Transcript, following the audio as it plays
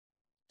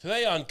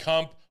Today on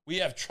Cump, we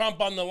have Trump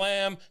on the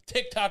lam,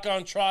 TikTok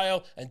on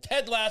trial, and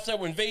Ted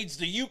Lasso invades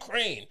the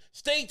Ukraine.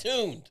 Stay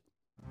tuned.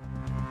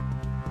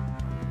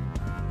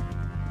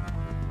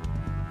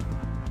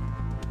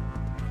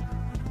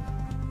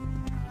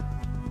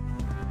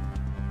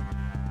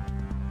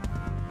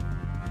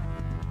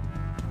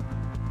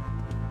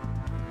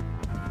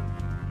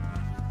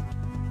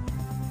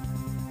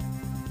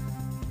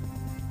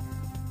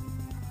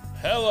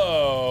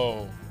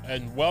 Hello,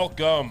 and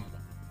welcome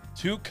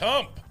to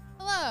Cump.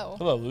 Hello.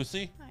 Hello,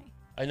 Lucy. Hi.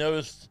 I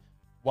noticed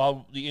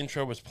while the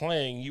intro was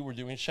playing, you were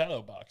doing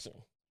shadow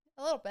boxing.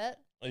 A little bit.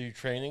 Are you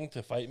training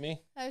to fight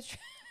me? I was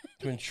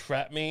To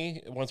entrap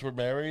me once we're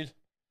married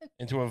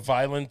into a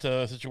violent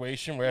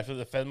situation where I have to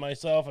defend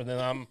myself, and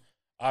then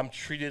I'm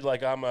treated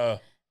like I'm a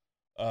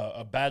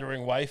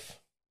battering wife.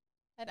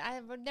 and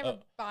I would never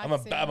I'm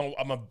box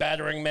a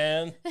battering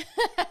man.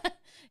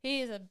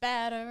 He's a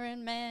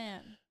battering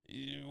man.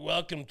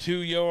 Welcome to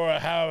your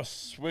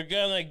house. We're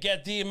gonna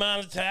get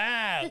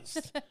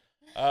demonetized.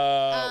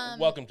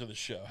 Welcome to the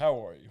show.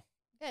 How are you?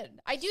 Good.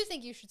 I do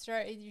think you should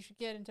start. You should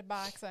get into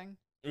boxing.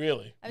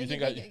 Really? I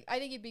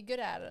think you'd be good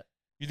at it.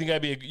 You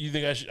think you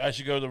think I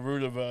should go the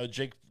route of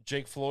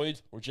Jake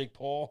Floyd or Jake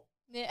Paul?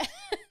 Yeah.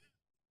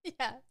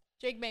 Yeah.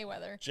 Jake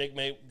Mayweather. Jake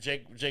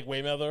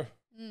Mayweather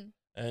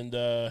and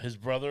his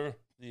brother,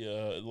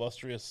 the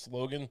illustrious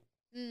Logan.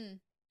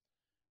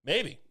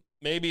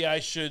 Maybe I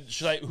should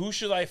who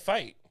should I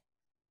fight?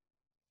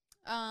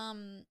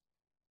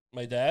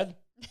 My dad?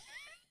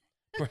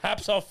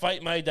 Perhaps I'll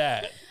fight my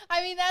dad.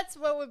 I mean, that's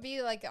what would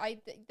be like.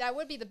 That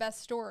would be the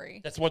best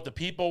story. That's what the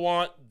people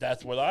want.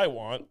 That's what I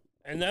want.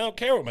 And I don't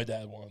care what my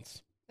dad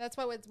wants. That's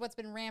what's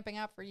been ramping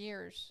up for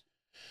years.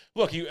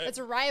 Look, It's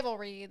a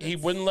rivalry. He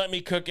wouldn't let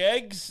me cook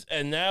eggs,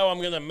 and now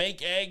I'm gonna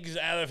make eggs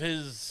out of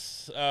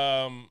his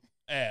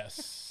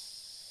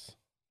ass.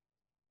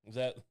 Is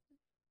that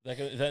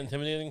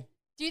intimidating?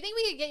 Do you think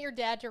we could get your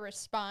dad to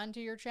respond to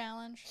your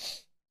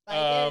challenge?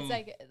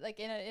 Like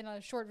in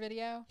a short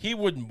video? He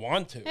wouldn't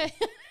want to.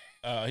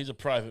 He's a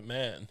private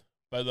man.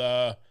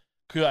 But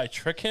could I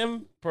trick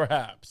him?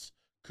 Perhaps.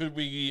 Could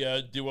we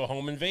do a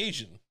home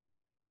invasion?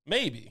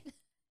 Maybe.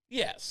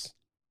 Yes.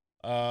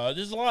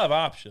 There's a lot of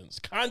options.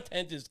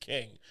 Content is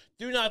king.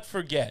 Do not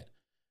forget,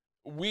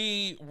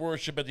 we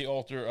worship at the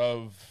altar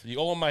of the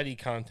almighty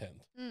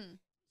content.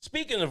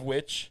 Speaking of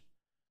which,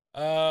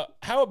 how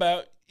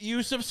about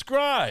you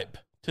subscribe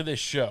to this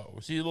show?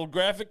 See the little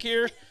graphic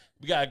here?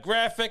 We got a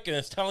graphic, and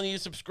it's telling you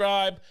to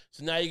subscribe,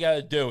 so now you got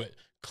to do it.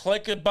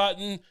 Click a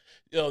button.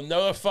 It'll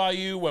notify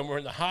you when we're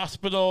in the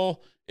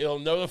hospital. It'll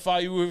notify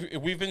you if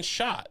we've been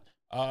shot.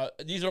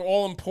 These are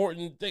all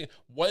important things.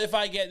 What if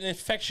I get an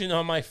infection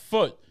on my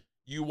foot?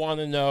 You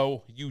want to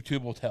know,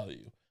 YouTube will tell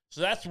you.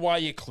 So that's why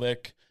you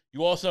click.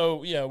 You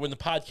also, when the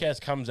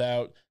podcast comes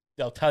out,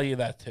 they'll tell you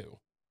that too.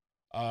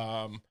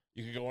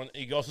 You can go on.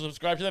 You can also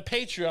subscribe to the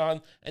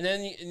Patreon, and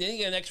then you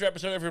get an extra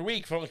episode every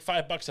week for like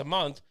 $5 a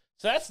month.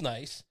 So that's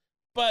nice.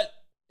 But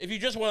if you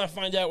just want to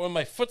find out when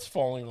my foot's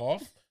falling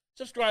off,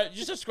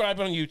 subscribe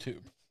on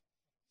YouTube.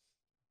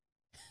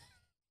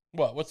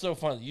 What? What's so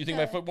funny? You think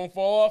my foot won't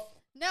fall off?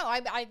 No,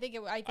 I think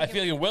it. I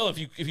feel it will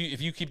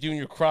if you keep doing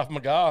your Krav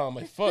Maga on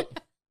my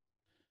foot.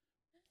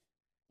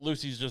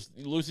 Lucy's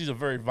a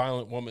very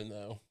violent woman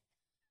though,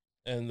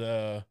 and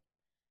I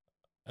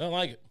don't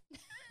like it.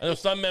 I know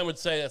some men would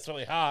say that's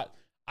really hot.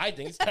 I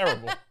think it's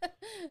terrible.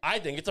 I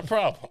think it's a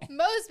problem.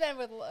 Most men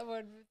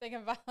would think a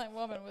violent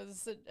woman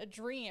was a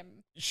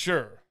dream.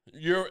 Sure.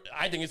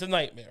 I think it's a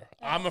nightmare.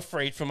 I'm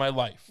afraid for my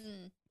life.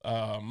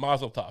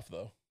 Mazel tov,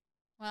 though.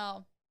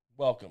 Well.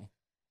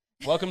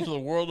 Welcome to the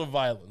world of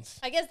violence.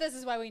 I guess this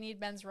is why we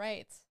need men's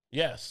rights.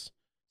 Yes.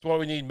 That's why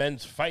we need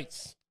men's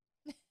fights.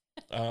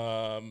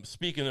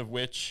 Speaking of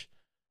which,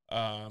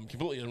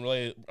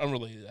 completely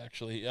unrelated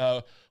actually,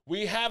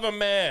 we have a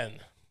man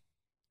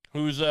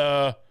who's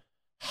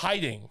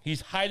hiding.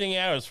 He's hiding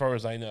out as far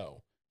as I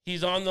know.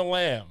 He's on the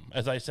lam,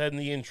 as I said in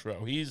the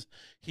intro. He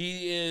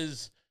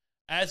is,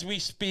 as we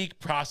speak,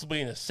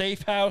 possibly in a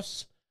safe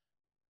house,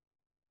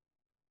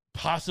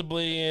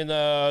 possibly in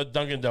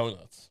Dunkin'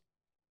 Donuts.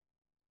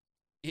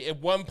 At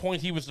one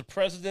point, he was the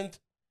president.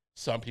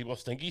 Some people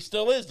think he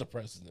still is the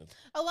president.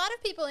 A lot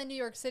of people in New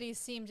York City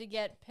seem to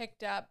get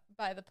picked up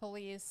by the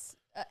police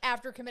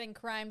after committing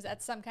crimes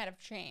at some kind of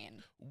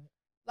chain.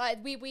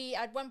 Like we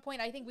at one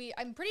point,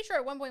 I'm pretty sure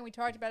at one point we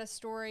talked about a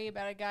story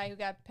about a guy who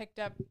got picked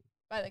up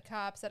by the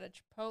cops at a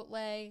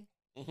Chipotle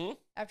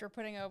after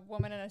putting a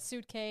woman in a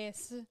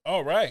suitcase.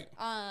 Oh, right.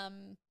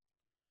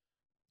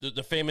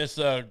 The famous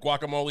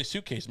guacamole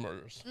suitcase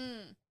murders.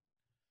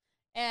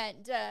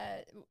 And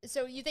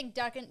so you think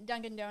Dunkin'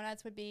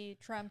 Donuts would be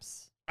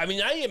Trump's? I mean,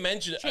 now you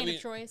mentioned chain of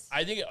choice.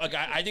 I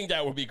think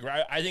that would be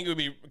great. I think it would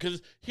be,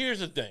 because here's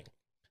the thing: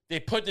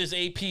 they put this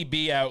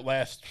APB out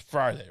last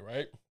Friday,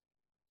 right?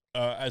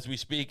 As we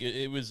speak,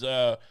 it was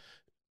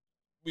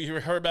we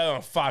heard about it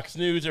on Fox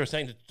News. They were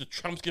saying that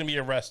Trump's going to be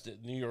arrested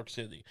in New York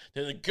City.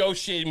 They're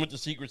negotiating with the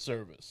Secret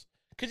Service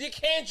because you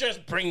can't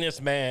just bring this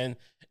man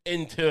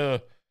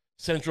into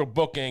central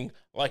booking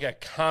like a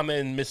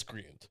common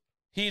miscreant.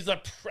 He's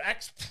a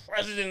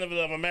ex-president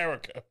of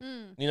America.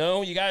 You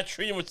know, you got to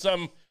treat him with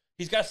some.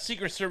 He's got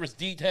Secret Service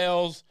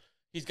details.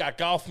 He's got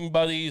golfing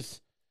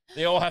buddies.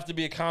 They all have to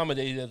be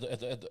accommodated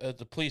at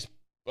the police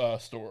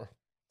store.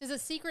 Does the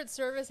Secret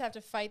Service have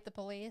to fight the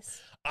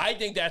police? I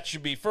think that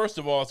should be, first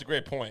of all, it's a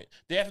great point.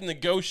 They have to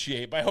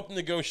negotiate, but I hope the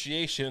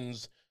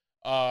negotiations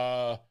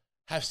have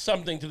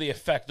something to the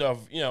effect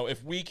of, you know,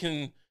 if we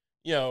can,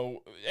 you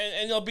know,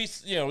 and they'll be,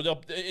 you know,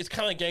 it's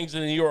kind of like gangs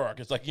in New York.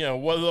 It's like, you know,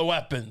 what are the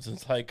weapons?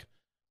 It's like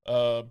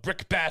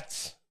brick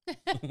bats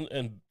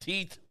and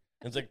teeth.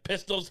 And it's like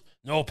pistols,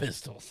 no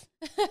pistols.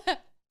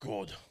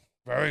 Good,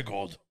 very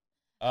good.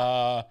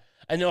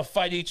 And they'll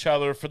fight each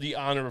other for the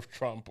honor of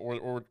Trump or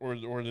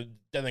the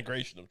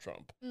denigration of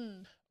Trump.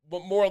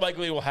 What more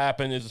likely will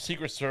happen is the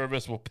Secret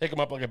Service will pick him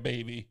up like a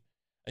baby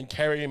and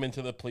carry him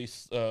into the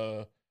police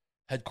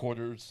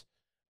headquarters,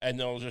 and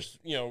they'll just,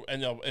 you know,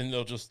 and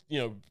they'll just, you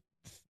know,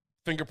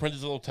 fingerprint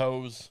his little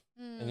toes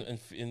and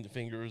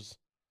fingers,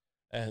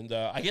 and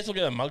I guess we'll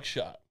get a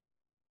mugshot.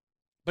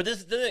 But this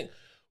is the thing.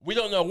 We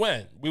don't know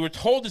when. We were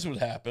told this would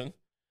happen.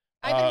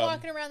 I've been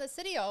walking around the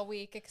city all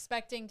week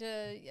expecting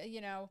to,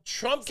 you know,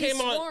 Trump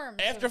came on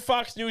after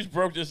Fox News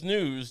broke this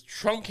news.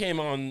 Trump came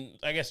on,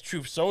 I guess,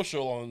 Truth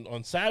Social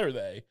on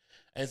Saturday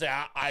and said,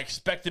 I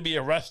expect to be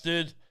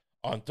arrested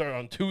on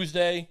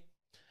Tuesday.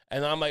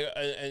 And I'm like,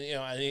 and you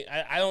know,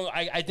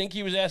 I think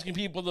he was asking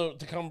people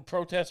to come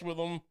protest with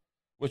him,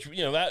 which,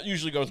 you know, that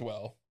usually goes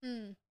well.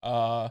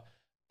 And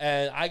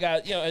I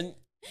got, you know, and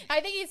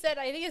I think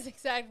his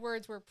exact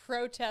words were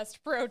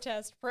protest,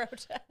 protest,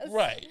 protest.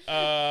 Right.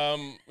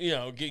 You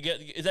know,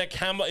 is that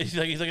camera? Is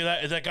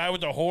that guy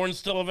with the horn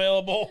still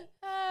available?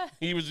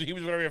 He was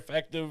very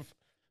effective.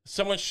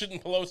 Someone shit in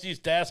Pelosi's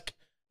desk.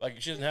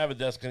 Like, she doesn't have a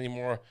desk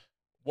anymore.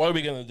 What are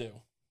we gonna do?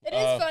 It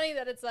is funny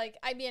that it's like,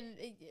 I mean,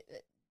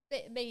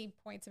 making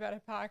points about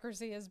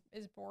hypocrisy is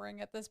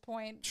boring at this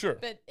point. Sure.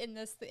 But in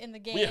the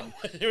game,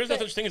 there is no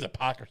such thing as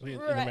hypocrisy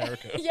in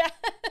America. Yeah.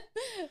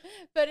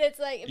 But it's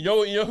like, you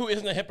know who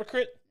isn't a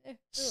hypocrite?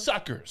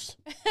 Suckers.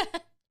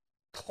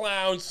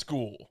 Clown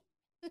school.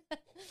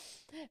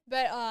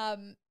 But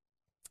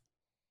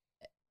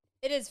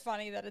it is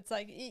funny that it's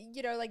like,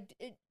 you know, like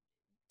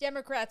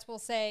Democrats will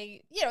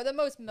say, you know, the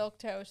most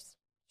milquetoast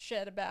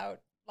shit about,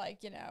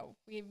 like, you know,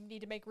 we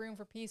need to make room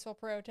for peaceful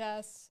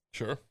protests.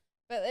 Sure.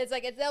 But it's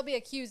like they'll be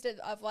accused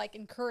of like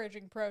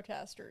encouraging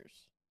protesters.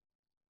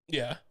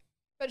 Yeah.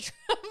 But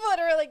Trump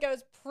literally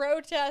goes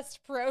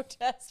protest,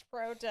 protest,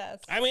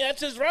 protest. I mean,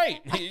 that's his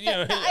right. You know,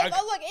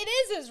 look,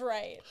 it is his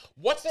right.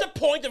 What's the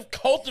point of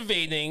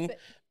cultivating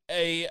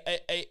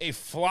a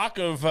flock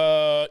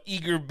of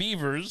eager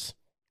beavers,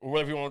 or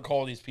whatever you want to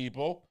call these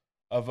people,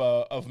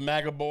 of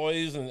MAGA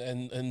boys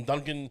and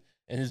Dunkin'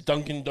 and his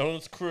Dunkin'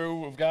 Donuts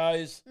crew of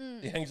guys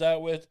he hangs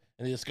out with,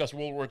 and they discuss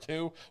World War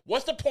II?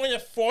 What's the point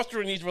of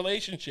fostering these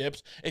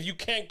relationships if you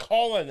can't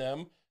call on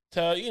them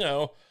to, you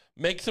know,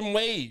 make some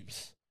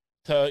waves?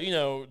 To, you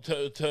know,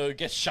 to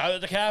get shot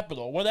at the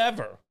Capitol,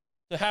 whatever,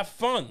 to have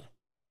fun.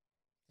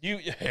 You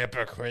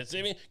hypocrites.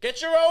 I mean,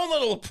 get your own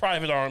little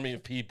private army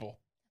of people.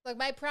 Look,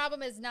 my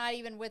problem is not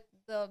even with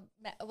the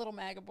little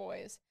MAGA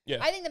boys. Yeah.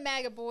 I think the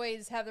MAGA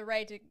boys have the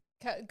right to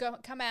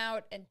come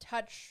out and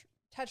touch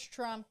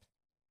Trump.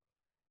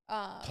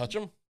 Touch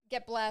him?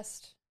 Get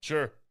blessed.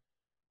 Sure.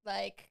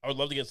 Like, I would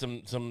love to get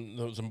some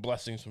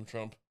blessings from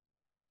Trump.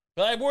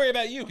 But I worry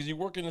about you because you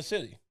work in the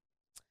city.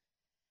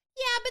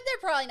 Yeah, but they're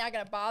probably not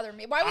going to bother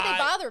me. Why would they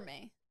bother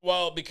me?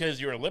 Well,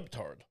 because you're a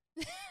libtard.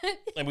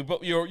 And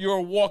you're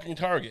a walking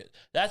target.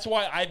 That's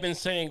why I've been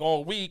saying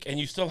all week, and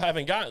you still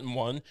haven't gotten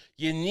one,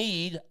 you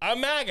need a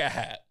MAGA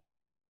hat.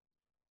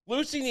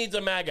 Lucy needs a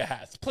MAGA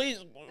hat.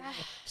 Please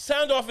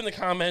sound off in the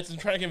comments and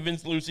try to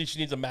convince Lucy she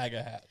needs a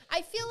MAGA hat.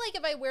 I feel like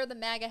if I wear the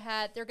MAGA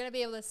hat, they're going to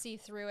be able to see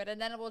through it, and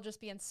then it will just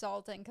be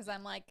insulting because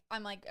I'm like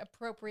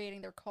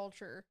appropriating their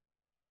culture.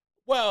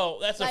 Well,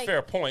 that's a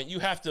fair point. You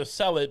have to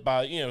sell it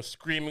by, you know,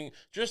 scream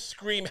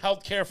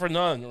healthcare for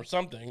none or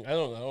something. I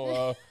don't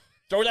know.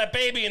 Throw that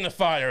baby in the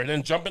fire and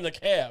then jump in the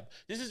cab.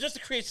 This is just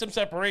to create some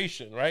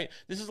separation, right?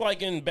 This is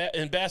like in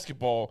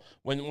basketball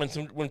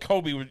when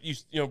Kobe would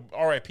use, you know,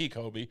 R.I.P.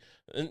 Kobe,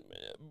 and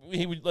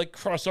he would like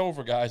cross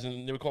over guys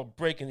and they would call it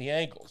breaking the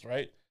ankles,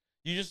 right?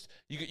 You just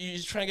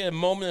try to get a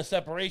moment of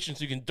separation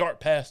so you can dart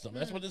past them.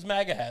 That's what this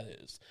MAGA hat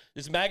is.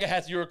 This MAGA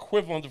hat's your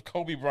equivalent of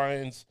Kobe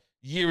Bryant's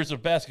years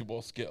of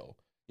basketball skill.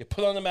 You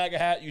put on the MAGA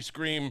hat, you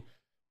scream,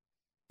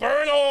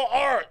 "Burn all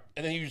art,"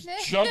 and then you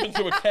jump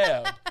into a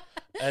cab,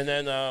 and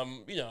then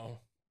you know,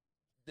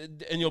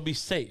 and you'll be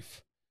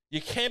safe.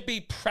 You can't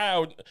be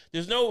proud.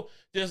 There's no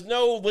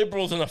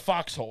liberals in a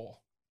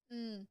foxhole.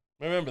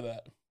 Remember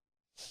that.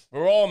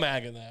 We're all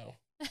MAGA now.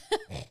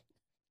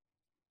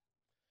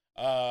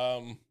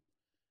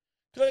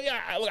 Yeah,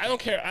 I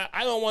don't care.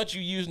 I don't want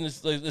you using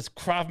this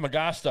Krav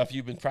Maga stuff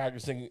you've been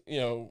practicing, you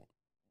know,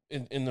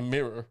 in the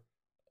mirror.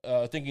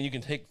 Thinking you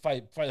can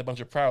fight a bunch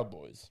of Proud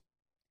Boys.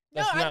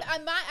 That's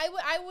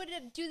I would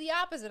do the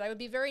opposite. I would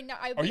be very.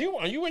 Are you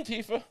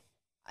Antifa?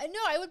 I know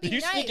I would be Do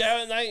you nice. sneak out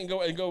at night and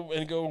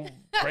go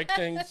break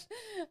things?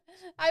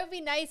 I would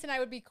be nice and I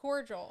would be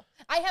cordial.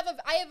 I have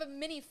a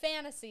mini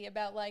fantasy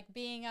about like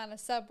being on a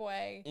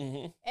subway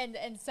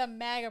and some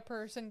MAGA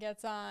person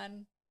gets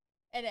on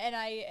and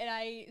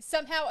I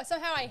somehow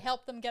I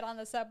help them get on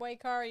the subway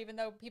car even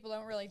though people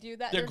don't really do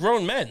that. They're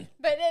grown men.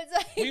 But it's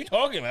like, what are you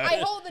talking about? I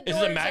hold the Is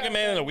doors it a MAGA open.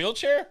 man in a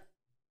wheelchair?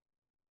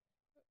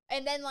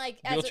 And then like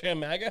Wheelchair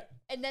MAGA?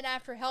 and then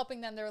after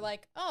helping them they're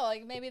like, "Oh,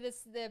 like maybe the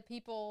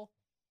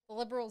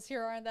liberals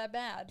here aren't that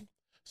bad."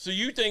 So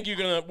you think you're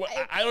gonna?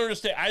 I don't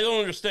understand. I don't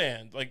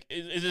understand. Like,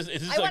 is this?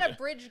 I like, want to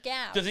bridge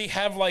gaps. does he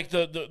have like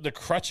the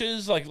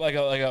crutches, like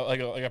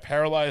a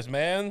paralyzed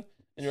man?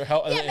 And you're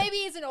helping. Yeah, maybe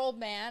he's an old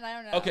man. I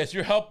don't know. Okay,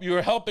 so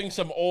you're helping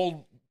some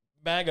old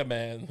MAGA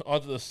man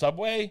onto the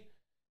subway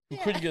who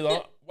couldn't get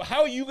on.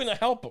 How are you gonna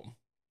help him?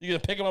 You gonna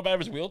pick him up out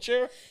of his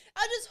wheelchair?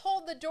 I'll just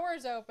hold the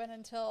doors open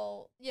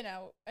until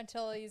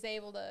he's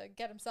able to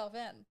get himself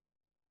in.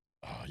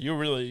 Oh, you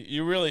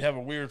really have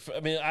a weird. I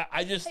mean,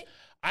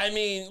 I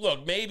mean,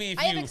 look, maybe if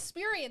I have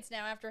experience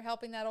now after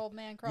helping that old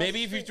man cross. maybe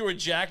the if street. you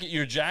threw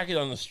your jacket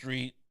on the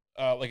street,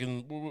 like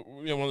in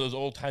one of those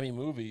old timey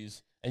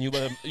movies, and you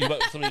let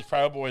some of these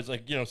Proud Boys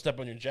step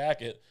on your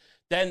jacket,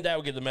 then that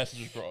would get the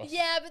message across.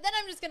 Yeah, but then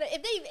I'm just gonna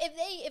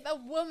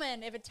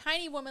if a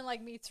tiny woman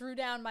like me threw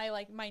down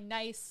my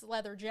nice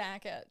leather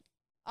jacket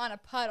on a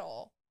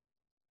puddle,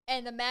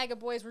 and the MAGA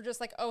boys were just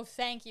like, "Oh,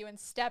 thank you," and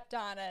stepped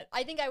on it,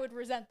 I think I would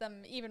resent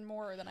them even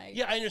more than I.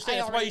 Yeah, I understand.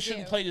 That's why you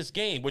shouldn't do. play this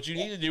game. What you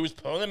need to do is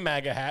put on a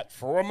MAGA hat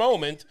for a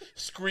moment,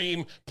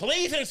 scream,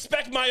 "Please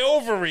inspect my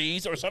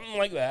ovaries," or something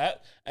like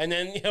that, and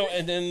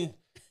then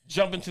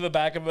jump into the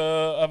back of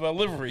a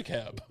livery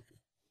cab.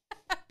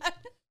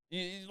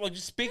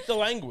 Just speak the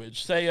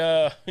language. Say,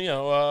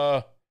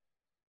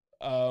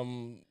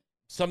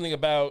 something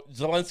about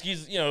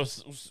Zelensky's,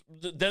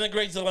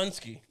 denigrate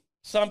Zelensky.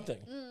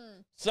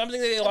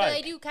 Something that they like.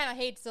 They do kind of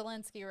hate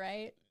Zelensky,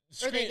 right?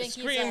 Or they think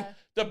Scream,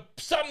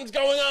 something's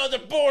going on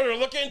at the border,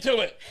 look into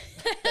it.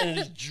 And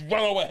just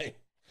run away.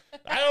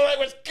 I don't like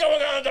what's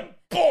going on at the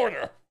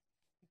border.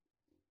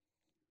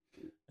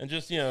 And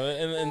just,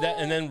 and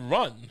then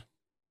run.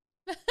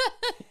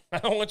 I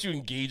don't want you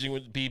engaging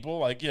with people,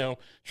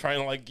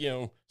 trying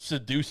to,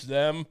 seduce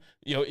them.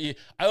 I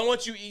don't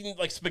want you eating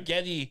like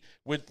spaghetti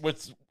with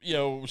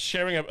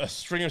sharing a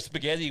string of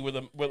spaghetti with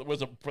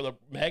a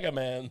MAGA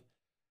man,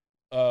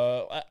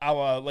 a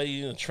la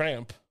Lady and the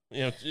Tramp.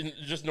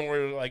 Just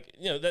nowhere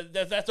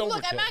that's overkill.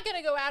 Look, I'm not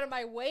gonna go out of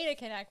my way to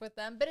connect with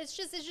them, but it's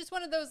just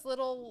one of those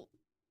little,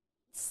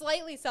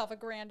 slightly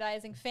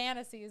self-aggrandizing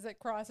fantasies that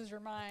crosses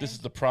your mind. This is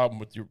the problem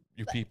with your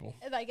people.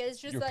 Like it's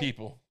just Your like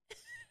people.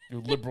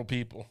 Your liberal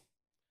people.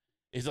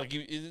 It's like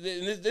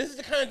this is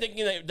the kind of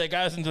thinking that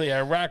got us into the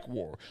Iraq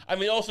War. I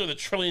mean, also the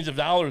trillions of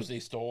dollars they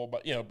stole,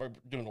 by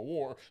doing a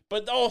war.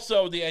 But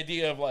also the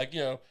idea of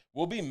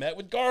we'll be met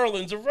with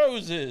garlands of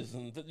roses,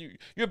 and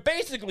you're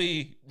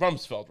basically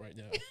Rumsfeld right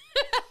now,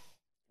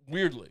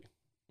 weirdly.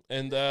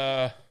 And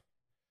I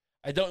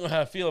don't know how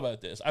to feel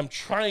about this. I'm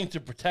trying to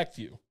protect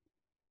you.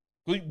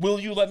 Will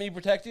you let me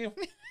protect you?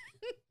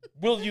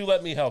 Will you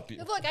let me help you?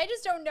 Look, I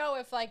just don't know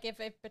if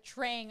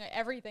betraying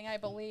everything I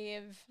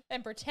believe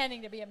and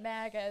pretending to be a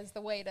MAGA is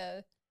the way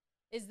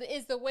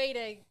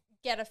to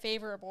get a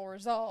favorable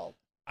result.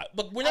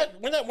 Look, we're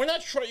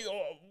not trying.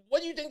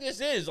 What do you think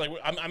this is? Like,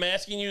 I'm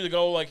asking you to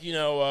go,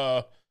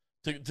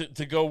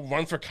 to go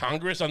run for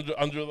Congress under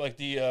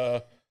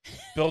the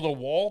build a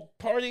wall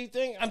party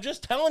thing. I'm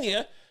just telling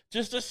you,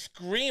 just to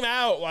scream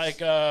out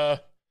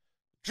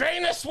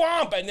drain the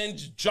swamp and then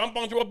jump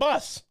onto a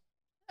bus.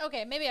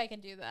 Okay, maybe I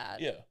can do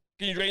that. Yeah.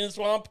 Can you drain the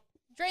swamp?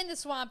 Drain the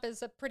swamp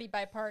is a pretty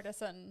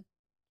bipartisan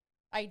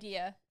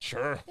idea.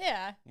 Sure.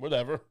 Yeah.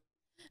 Whatever.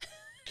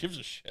 Gives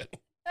a shit.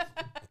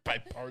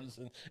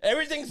 Bipartisan.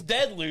 Everything's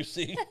dead,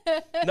 Lucy.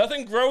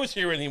 Nothing grows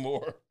here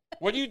anymore.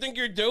 What do you think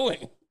you're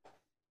doing?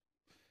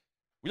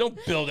 We don't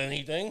build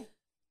anything.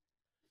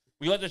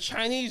 We let the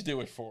Chinese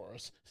do it for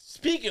us.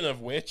 Speaking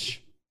of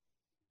which,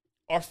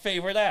 our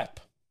favorite app.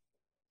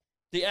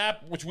 The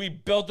app which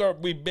we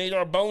made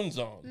our bones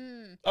on.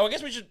 Oh, I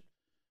guess we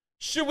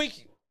should we?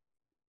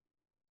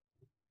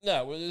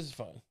 No, this is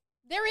fine.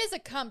 There is a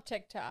Cump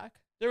TikTok.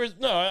 There is,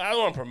 no, I don't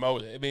want to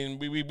promote it. I mean,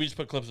 we just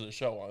put clips of the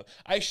show on.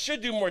 I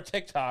should do more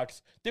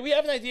TikToks. Did we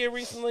have an idea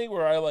recently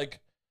where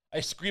I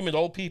scream at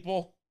old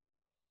people?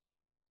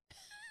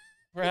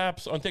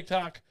 Perhaps on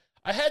TikTok?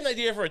 I had an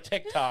idea for a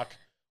TikTok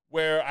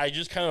where I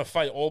just kind of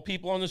fight old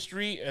people on the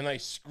street and I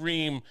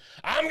scream,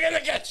 "I'm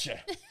gonna get you!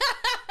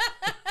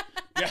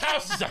 Your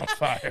house is on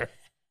fire!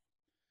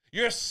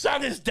 Your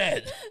son is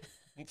dead!"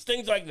 It's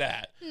things like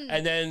that.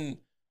 And then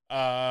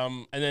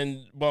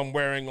I'm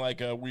wearing like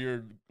a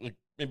weird,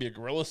 maybe a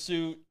gorilla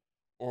suit,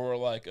 or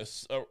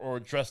or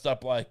dressed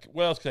up like,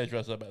 what else can I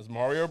dress up as?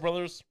 Mario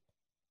Brothers?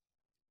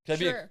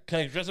 Can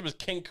I dress up as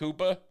King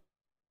Koopa?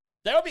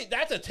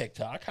 That's a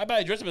TikTok. How about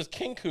I dress up as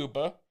King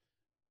Koopa,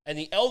 and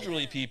the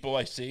elderly people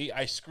I see,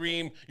 I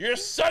scream, "Your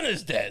son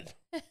is dead!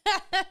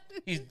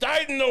 He's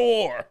died in the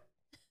war!"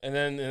 And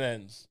then it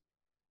ends.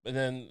 And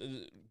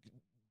then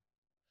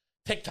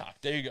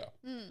TikTok. There you go.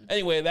 Mm.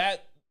 Anyway,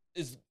 that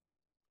is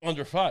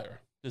under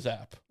fire. This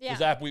app. Yeah.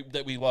 This app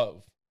that we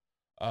love.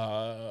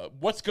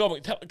 What's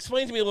going?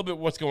 Explain to me a little bit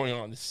what's going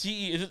on. Is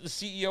it the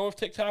CEO of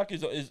TikTok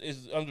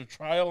is under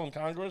trial in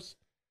Congress?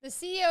 The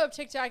CEO of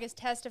TikTok is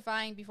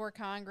testifying before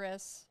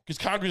Congress. Because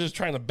Congress is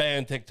trying to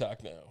ban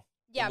TikTok now.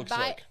 Yeah,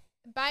 like.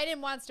 Biden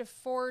wants to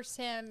force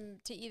him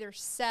to either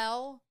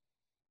sell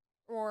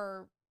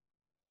or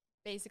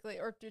basically,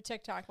 or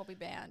TikTok will be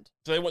banned.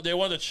 So they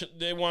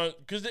want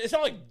because it's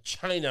not like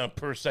China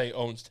per se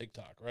owns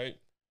TikTok, right?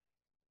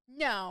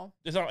 No,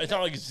 It's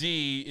not like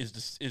Z is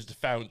the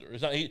founder.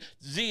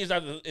 Z is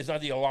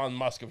not the Elon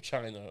Musk of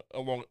China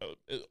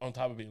on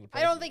top of being the president.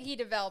 I don't think he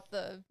developed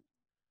the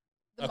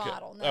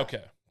model. No.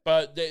 Okay,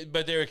 but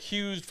they're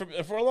accused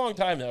for a long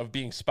time now of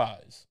being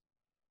spies.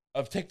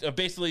 Of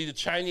basically the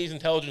Chinese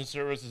intelligence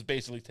service is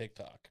basically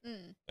TikTok,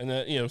 and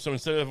then so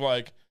instead of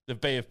like the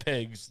Bay of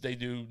Pigs, they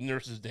do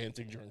nurses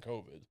dancing during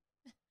COVID,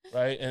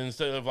 right? And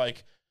instead of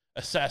like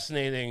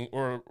assassinating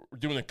or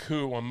doing a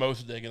coup on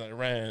Mossadegh in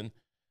Iran,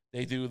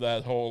 they do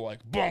that whole like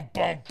bump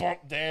bump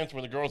bump dance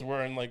where the girls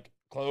wearing like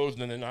clothes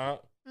and then they're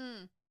not.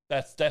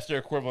 That's their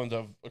equivalent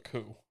of a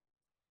coup,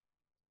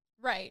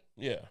 right?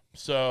 Yeah.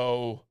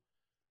 So.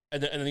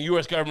 And the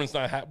U.S. government's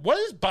not happy. What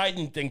does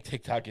Biden think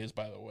TikTok is,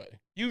 by the way?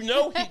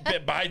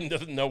 Biden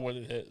doesn't know what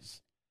it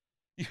is.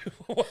 I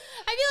feel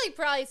like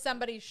probably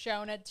somebody's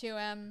shown it to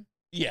him.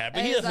 Yeah,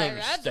 but he doesn't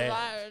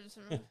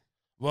understand.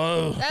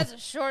 Whoa. That's a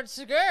short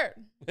skirt.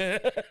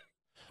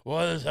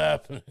 What is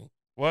happening?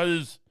 What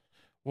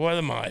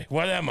am I?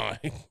 What am I?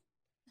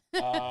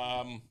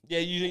 Yeah,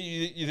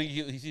 you think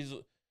he sees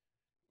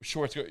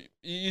short skirt?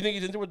 You think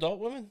he's into adult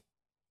women?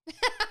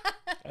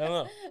 I don't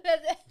know.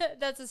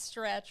 That's a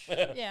stretch.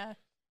 Yeah.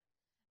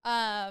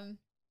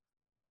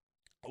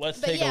 Let's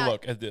take a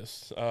look at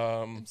this.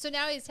 So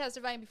now he's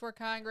testifying before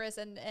Congress,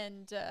 and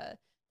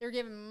they're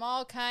giving him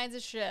all kinds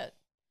of shit,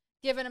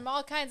 giving him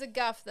all kinds of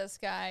guff. This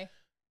guy,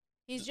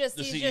 he's the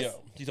CEO.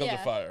 He's under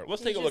fire.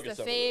 Let's take a look at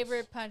some of this. The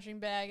favorite punching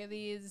bag of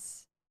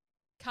these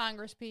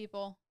Congress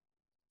people.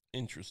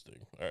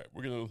 Interesting. All right,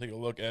 we're gonna take a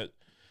look at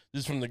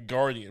this from The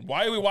Guardian.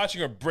 Why are we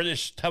watching a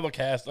British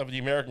telecast of the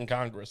American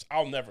Congress?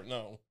 I'll never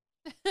know.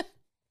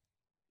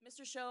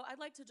 Mr. Show, I'd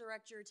like to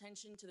direct your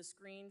attention to the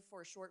screen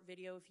for a short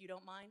video, if you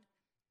don't mind.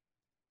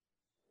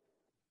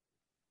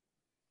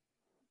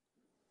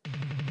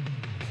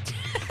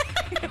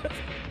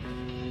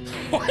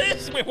 What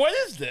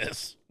is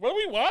this? What are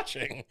we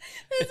watching?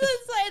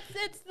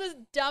 It's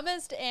the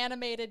dumbest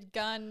animated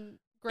gun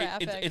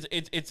graphic.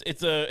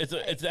 It's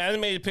an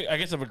animated pic, I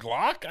guess, of a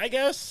Glock. I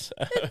guess.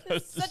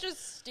 It's such a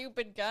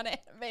stupid gun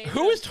animation.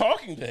 Who is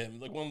talking to him?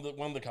 Like one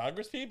of the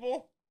Congress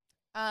people?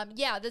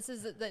 Yeah, this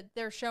is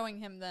they're showing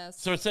him this.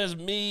 So it says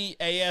me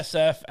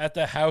ASF at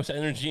the House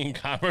Energy and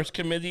Commerce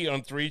Committee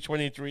on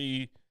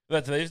 3/23.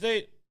 That's today's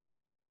date.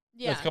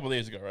 Yeah, that's a couple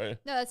days ago, right?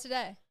 No, that's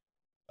today.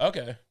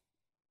 Okay.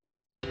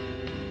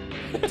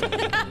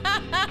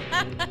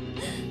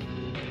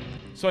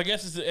 So I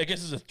guess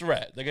it's a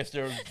threat. I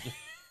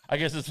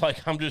guess it's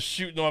like I'm just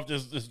shooting off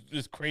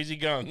this crazy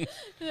gun.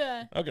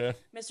 Yeah. Okay.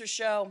 Mr.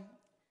 Show,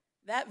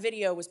 that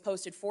video was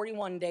posted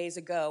 41 days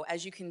ago.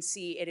 As you can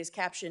see, it is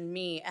captioned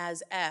me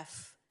as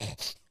F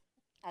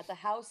at the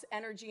House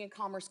Energy and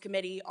Commerce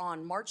Committee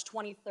on March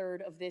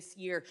 23rd of this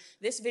year.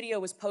 This video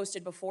was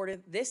posted before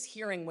this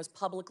hearing was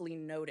publicly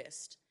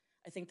noticed.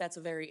 I think that's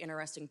a very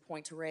interesting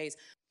point to raise.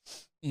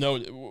 No,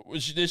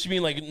 does she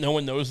mean like no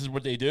one knows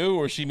what they do,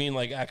 or she mean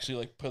like actually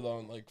like put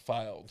on like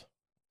filed?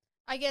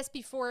 I guess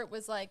before it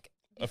was like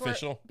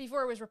official.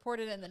 Before it was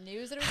reported in the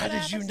news. That it was How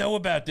did you know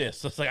about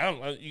this? It's like I don't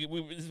know.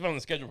 This has been on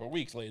the schedule for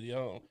weeks, lady. I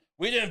don't know.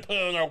 We didn't put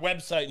it on our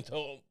website until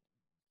a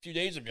few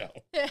days ago.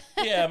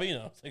 Yeah, but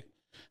it's like,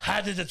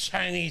 how did the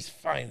Chinese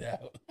find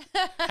out?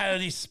 How do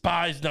these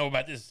spies know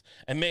about this?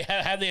 And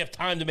how do they have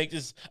time to make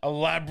this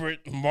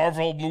elaborate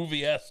Marvel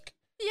movie-esque?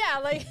 Yeah,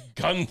 like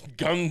gun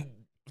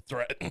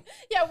threat.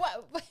 Yeah,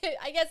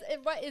 I guess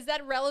what is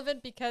that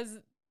relevant because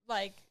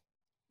like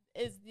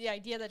is the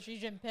idea that Xi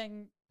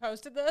Jinping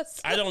posted this?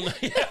 I don't know.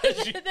 Yeah,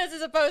 this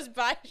is a post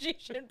by Xi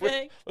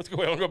Jinping. Let's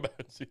go. I'll go back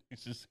and see.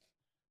 Just...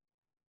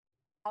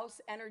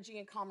 House Energy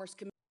and Commerce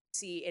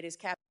Committee. It is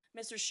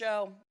Mr.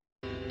 Show.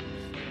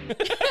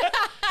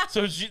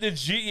 So G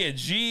is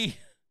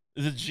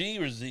it G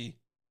or Z?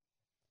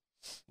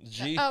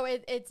 G. Oh,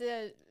 it's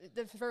the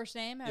first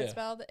name. How it's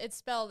spelled? It's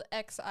spelled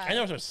XI. I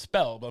know it's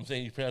spelled, but I'm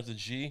saying you pronounce it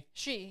G.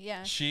 She,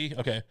 yeah. She.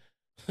 Okay.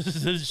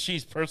 This is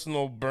She's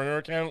personal burner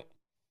account.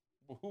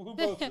 Who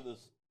posted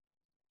this?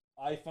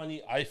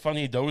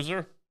 iFunny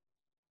Dozer.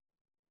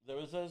 Is that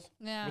what it says?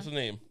 Yeah. What's the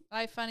name?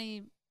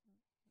 iFunny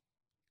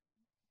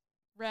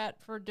Rat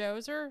for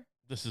Dozer.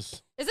 This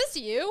is. Is this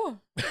you?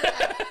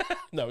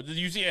 No. Did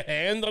you see a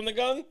hand on the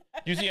gun?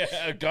 You see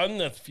a gun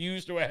that's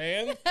fused to a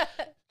hand?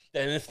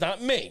 Then it's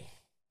not me.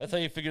 That's how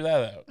you figure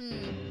that out.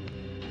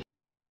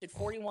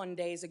 41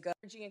 days ago,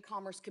 Energy and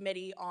Commerce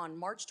Committee on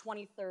March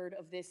 23rd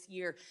of this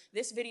year.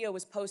 This video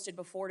was posted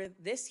before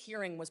this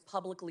hearing was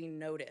publicly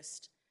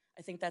noticed.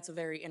 I think that's a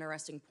very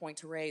interesting point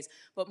to raise.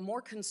 But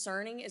more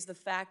concerning is the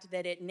fact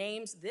that it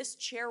names this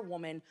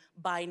chairwoman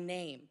by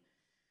name.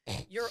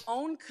 Your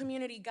own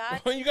community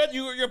guide. When you got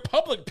your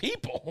public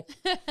people,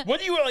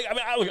 what do you like? I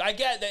mean, I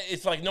get that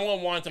it's like no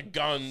one wants a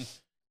gun.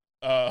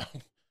 No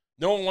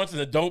one wants an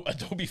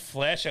Adobe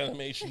Flash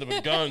animation of a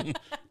gun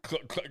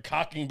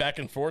cocking back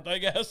and forth. I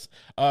guess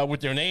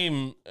with their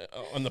name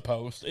on the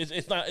post.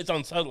 It's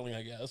unsettling.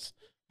 I guess,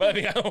 but I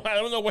mean, I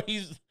don't know what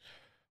he's.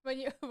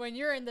 When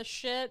you're in the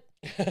shit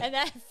and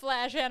that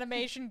Flash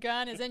animation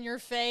gun is in your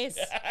face,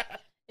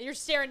 and you're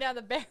staring down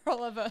the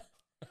barrel of a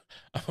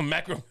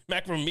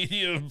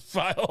Macromedia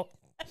file.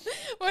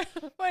 what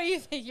do you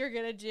think you're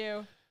gonna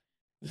do?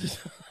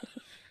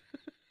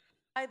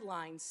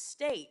 Guidelines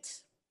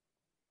state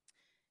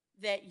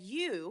that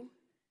you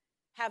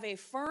have a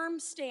firm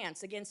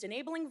stance against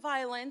enabling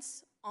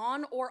violence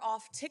on or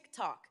off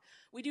TikTok.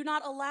 We do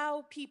not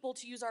allow people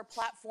to use our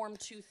platform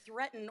to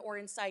threaten or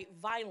incite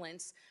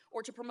violence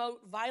or to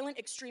promote violent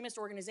extremist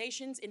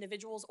organizations,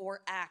 individuals,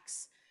 or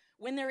acts.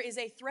 When there is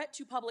a threat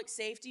to public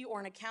safety or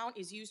an account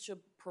is used to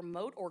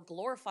promote or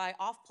glorify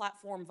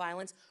off-platform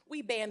violence,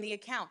 we ban the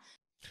account.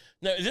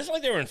 Now, is this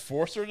like their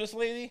enforcer, this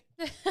lady?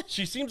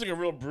 She seems like a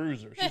real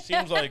bruiser. She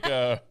seems like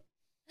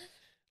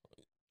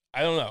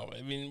I don't know.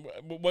 I mean,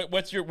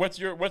 what's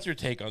your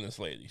take on this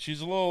lady?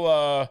 She's a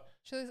little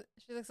She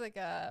looks like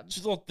a.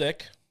 She's a little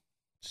thick.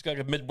 She's got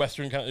like a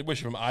Midwestern kind of. Where's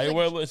she from?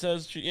 Iowa, it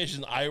says. She's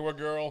an Iowa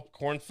girl,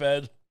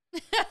 corn-fed.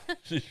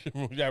 She's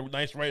got a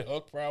nice right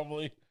hook,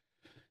 probably.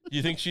 Do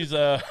you think she's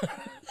It's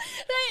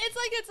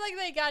like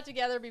they got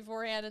together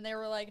beforehand and they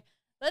were like,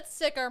 let's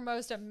stick our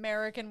most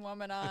American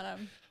woman on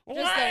him.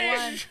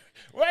 Why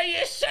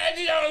you said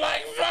you don't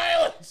like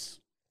violence?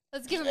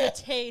 Let's give him a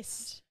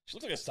taste. She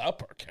looks like a South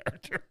Park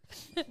character.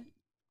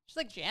 She's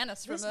like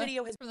Janice from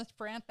the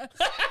Sopranos.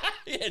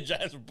 Yeah,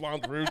 Janice with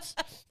blonde roots.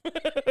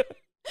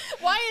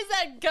 Why is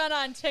that gun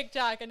on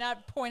TikTok and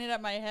not pointed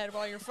at my head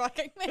while you're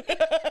fucking me?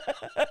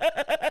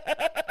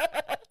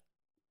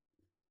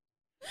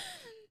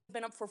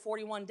 Been up for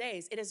 41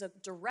 days. It is a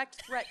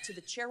direct threat to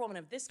the chairwoman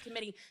of this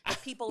committee, the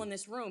people in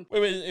this room.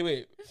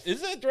 Wait.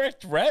 Is it a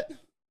direct threat?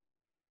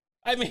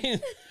 I mean,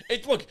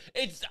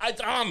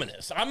 it's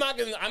ominous. I'm not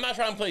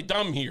trying to play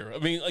dumb here. I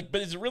mean, like,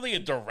 but is it really a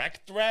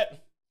direct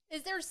threat?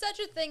 Is there such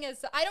a thing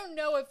as, I don't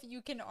know if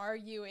you can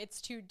argue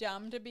it's too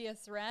dumb to be a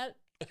threat.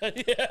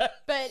 Yeah.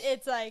 But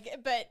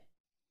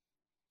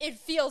it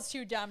feels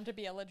too dumb to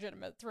be a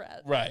legitimate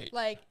threat. Right.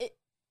 Like,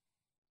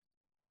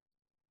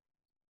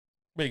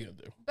 what are you gonna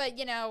do? But,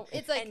 you know,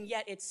 it's like... And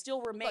yet it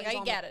still remains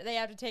Look, I get it. They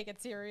have to take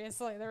it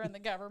seriously. They're in the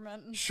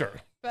government.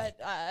 Sure. But,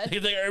 they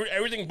take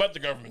everything but the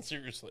government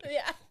seriously.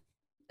 Yeah.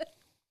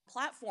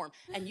 Platform.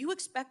 And you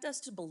expect us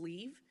to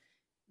believe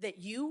that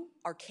you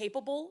are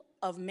capable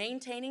of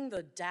maintaining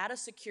the data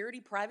security,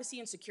 privacy,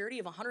 and security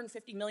of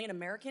 150 million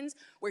Americans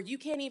where you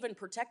can't even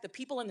protect the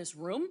people in this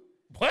room?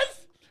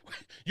 What?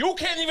 You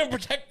can't even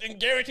protect and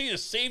guarantee the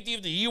safety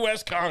of the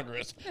U.S.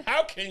 Congress.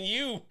 How can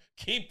you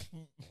keep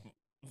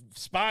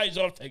spies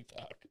off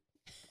TikTok?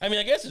 I mean,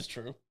 I guess it's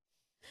true.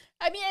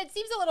 I mean, it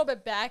seems a little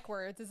bit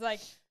backwards. It's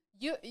like,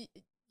 you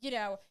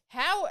know,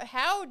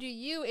 how do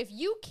you, if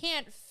you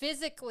can't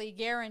physically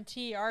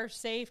guarantee our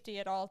safety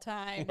at all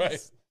times,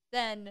 right,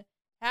 then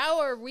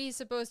how are we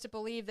supposed to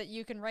believe that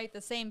you can write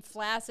the same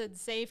flaccid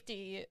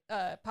safety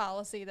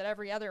policy that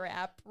every other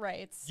app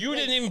writes? You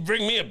didn't even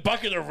bring me a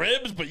bucket of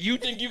ribs, but you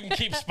think you can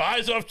keep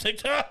spies off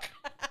TikTok?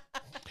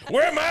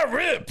 Where are my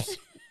ribs?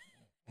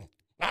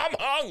 I'm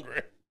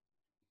hungry.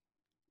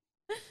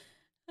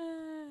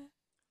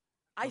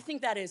 I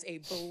think that is a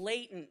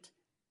blatant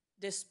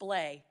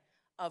display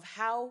of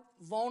how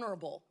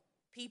vulnerable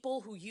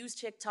people who use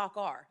TikTok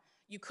are.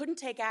 You couldn't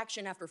take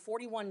action after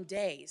 41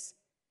 days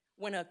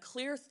when a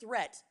clear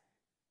threat,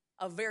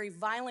 a very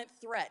violent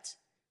threat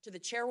to the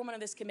chairwoman of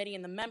this committee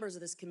and the members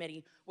of this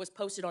committee was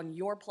posted on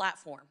your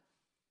platform.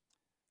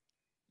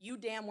 You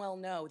damn well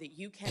know that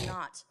you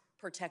cannot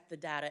protect the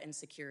data and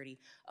security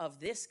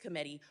of this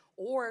committee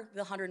or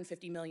the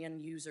 150 million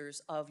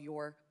users of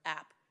your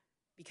app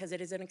because it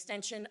is an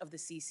extension of the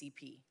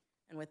CCP.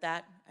 And with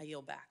that, I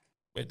yield back.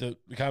 Wait, the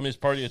Communist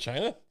Party of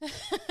China?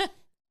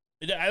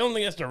 I don't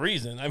think that's the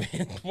reason. I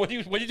mean, what do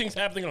you think is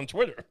happening on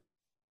Twitter?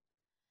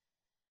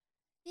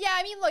 Yeah,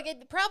 I mean, look,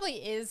 it probably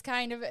is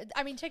kind of.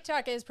 I mean,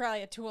 TikTok is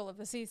probably a tool of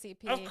the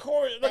CCP. Of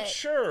course, like,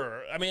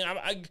 sure. I mean,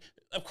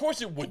 of course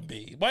it would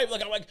be. Right?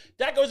 Like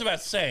that goes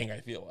without saying.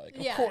 I feel like,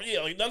 of course, yeah.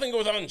 Like nothing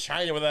goes on in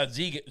China without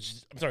Xi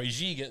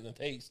getting the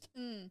taste.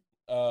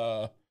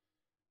 But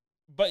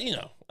you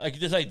know, like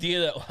this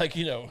idea that, like,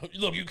 you know,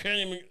 look, you can't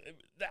even.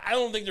 I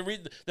don't think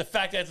the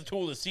fact that it's a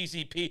tool of the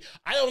CCP.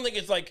 I don't think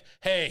it's like,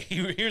 hey,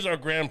 here's our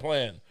grand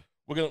plan.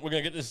 We're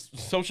gonna get this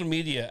social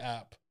media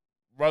app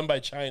run by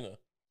China.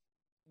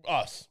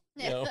 Us,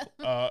 you know,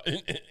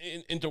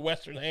 into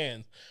Western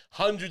hands.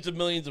 Hundreds of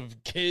millions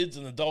of kids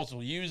and adults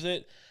will use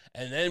it,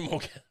 and then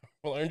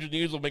our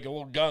engineers will make a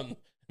little gun,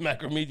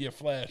 Macromedia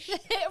Flash.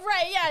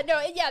 Right? Yeah. No.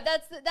 Yeah.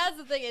 That's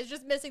the thing. It's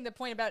just missing the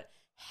point about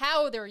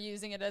how they're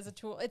using it as a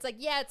tool. It's like,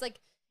 yeah, it's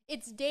like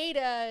it's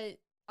data,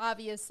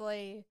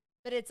 obviously,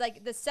 but it's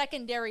like the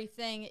secondary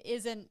thing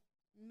isn't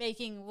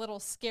making little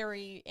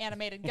scary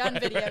animated gun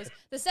videos.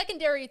 The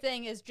secondary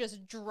thing is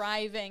just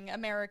driving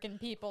American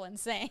people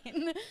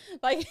insane.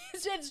 Like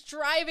it's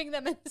driving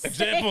them insane.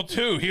 Example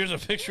 2. Here's a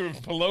picture of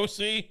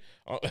Pelosi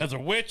as a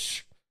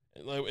witch.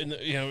 Someone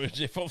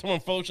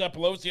photoshopped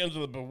Pelosi under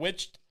the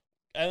Bewitched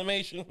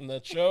animation from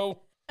that show.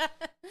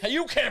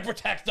 You can't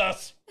protect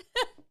us.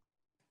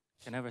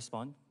 Can I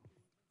respond?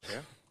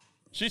 Sure.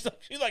 She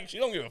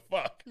don't give a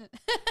fuck.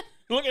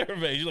 Look at her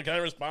face. She's like, can I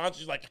respond?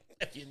 She's like,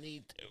 if you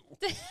need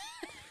to.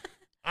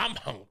 I'm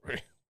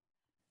hungry.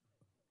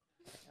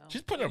 No,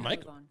 She's putting her we're gonna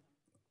mic move on.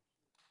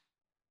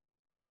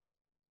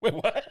 Wait,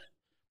 what?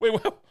 Wait,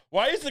 what?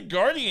 Why is the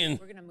Guardian?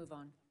 We're gonna move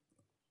on.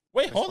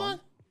 Wait, hold on.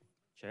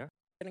 Chair,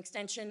 An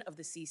extension of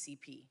the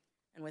CCP.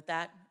 And with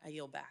that, I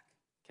yield back.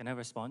 can I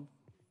respond?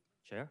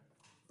 Chair?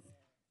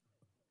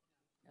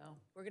 No,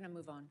 we're gonna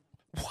move on.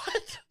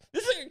 What?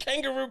 This is like a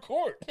kangaroo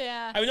court.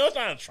 Yeah. I know it's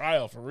not a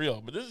trial for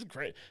real, but this is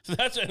great. So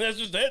that's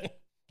just it.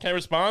 Can I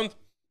respond?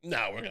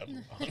 No, we're gonna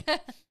move on.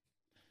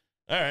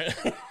 All right.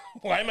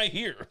 Why am I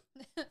here?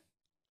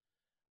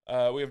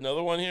 We have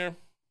another one here.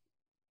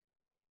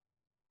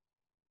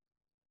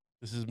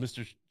 This is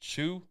Mr.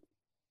 Chu.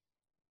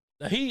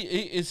 Now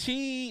is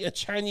he a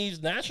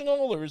Chinese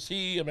national or is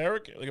he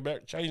American?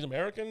 Like Chinese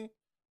American?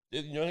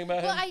 You know anything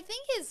about Well, him? I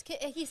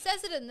think he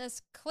says it in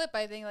this clip.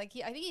 I think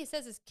he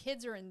says his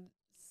kids are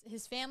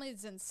his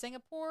family's in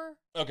Singapore.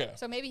 Okay.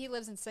 So maybe he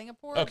lives in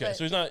Singapore. Okay. But,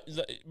 So he's not.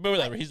 But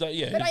whatever. He's not.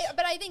 Yeah.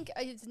 but I think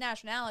his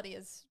nationality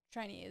is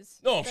Chinese.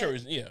 No, I'm But- sure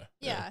he's. Yeah.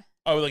 Yeah.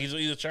 Oh, like he's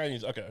a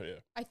Chinese. Okay. Yeah.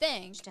 I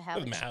think. To have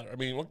Doesn't a matter. I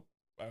mean, what?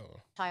 I don't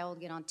know. child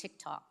get on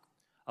TikTok.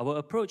 Our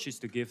approach is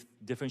to give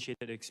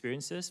differentiated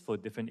experiences for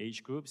different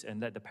age groups and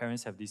let the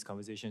parents have these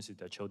conversations with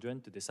their children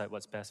to decide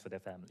what's best for their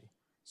family.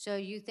 So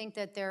you think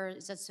that there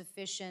is a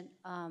sufficient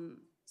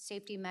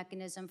safety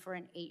mechanism for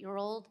an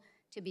 8-year-old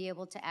to be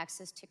able to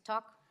access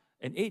TikTok?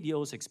 An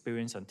 8-year-old's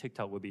experience on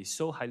TikTok will be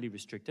so highly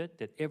restricted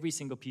that every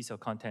single piece of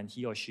content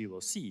he or she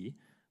will see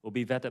will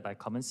be vetted by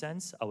Common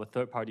Sense, our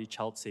third-party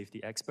child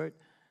safety expert,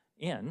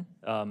 and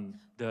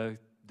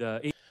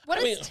What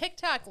I does mean-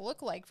 TikTok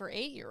look like for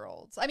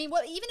 8-year-olds? I mean,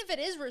 well, even if it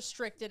is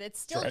restricted, it's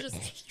still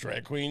just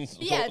drag queens.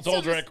 yeah, It's all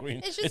still drag just-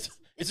 queens. It's just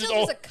it's just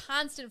still all just a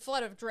constant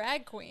flood of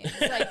drag queens.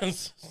 Like,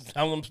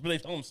 they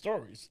tell them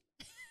stories.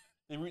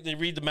 They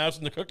read the Mouse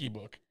and the Cookie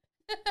Book.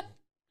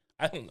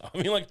 I don't know.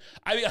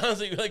 I mean,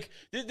 honestly, like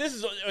this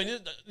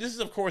is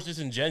of course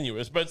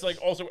disingenuous, but it's like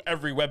also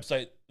every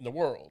website in the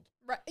world.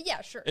 right,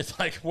 yeah, sure. It's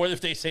like, what if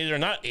they say they're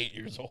not 8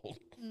 years old?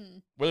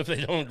 What if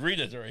they don't agree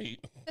that they're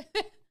 8?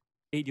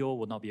 8-year-old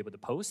will not be able to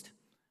post,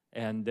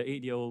 and the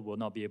 8-year-old will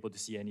not be able to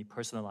see any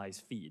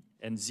personalized feed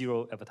and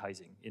zero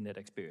advertising in that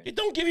experience. You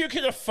don't give your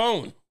kid a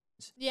phone.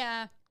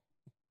 Yeah.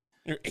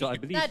 You're So I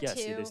 8. believe, That yes,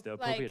 it too, is the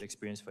appropriate like-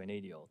 experience for an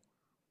 8-year-old.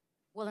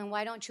 Well, then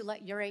why don't you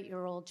let your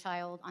 8-year-old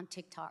child on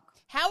TikTok?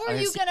 How are I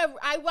you see- gonna?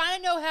 I want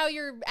to know how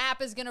your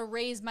app is gonna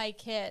raise my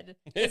kid.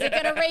 Is it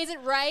gonna raise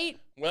it right?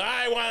 When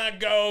I want to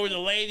go to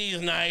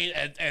ladies' night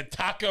at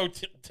Taco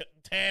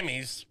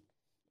Tammy's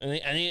and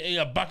I eat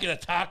a bucket of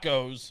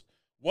tacos,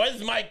 what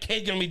is my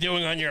kid going to be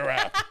doing on your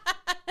app?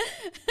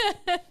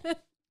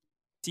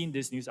 Seen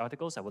these news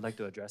articles, I would like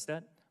to address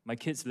that. My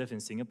kids live in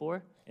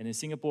Singapore, and in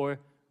Singapore,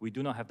 we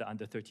do not have the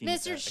under 13.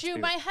 Mr. Shu,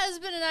 experience. my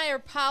husband and I are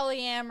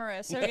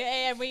polyamorous,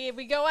 okay, and we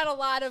go on a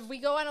lot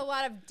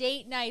of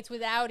date nights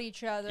without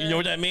each other. You know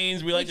what that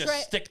means? We like to try-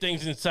 stick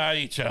things inside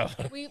each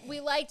other. We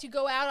like to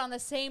go out on the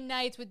same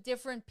nights with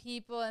different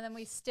people, and then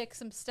we stick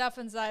some stuff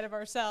inside of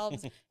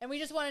ourselves, and we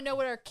just want to know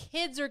what our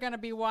kids are going to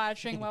be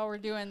watching while we're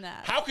doing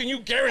that. How can you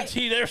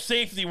guarantee their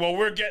safety while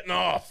we're getting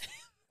off?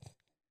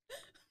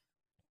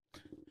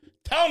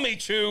 Tell me,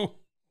 Chu.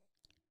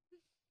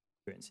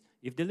 experience.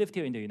 If they lived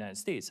here in the United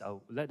States,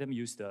 I'll let them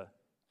use the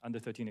under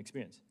 13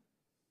 experience.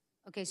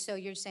 Okay, so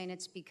you're saying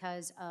it's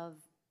because of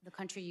the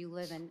country you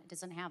live in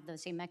doesn't have the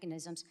same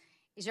mechanisms.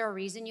 Is there a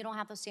reason you don't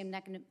have those same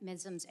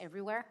mechanisms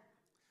everywhere?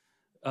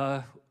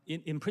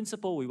 In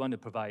principle, we want to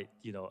provide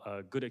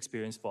a good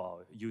experience for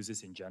our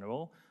users in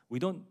general. We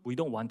don't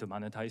want to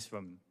monetize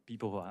from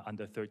people who are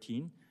under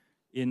 13.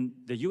 In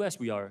the US,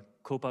 we are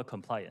COPPA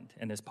compliant,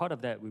 and as part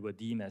of that, we were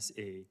deemed as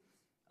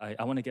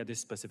I want to get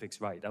these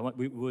specifics right.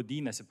 We were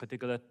deemed as a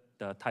particular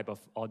type of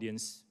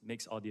audience,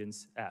 mixed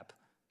audience app.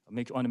 I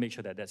want to make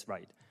sure that that's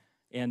right.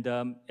 And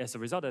as a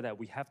result of that,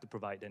 we have to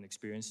provide an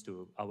experience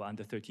to our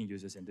under 13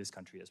 users in this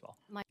country as well.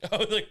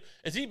 Like,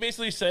 is he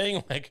basically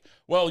saying, like,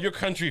 well, your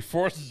country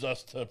forces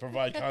us to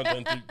provide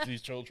content to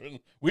these children?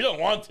 We don't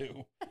want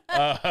to.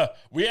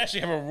 We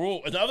actually have a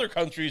rule. In other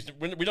countries,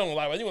 we don't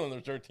allow anyone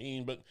under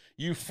 13, but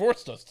you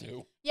forced us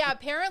to. Yeah,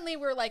 apparently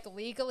we're like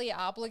legally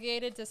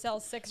obligated to sell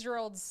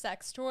 6-year-old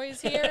sex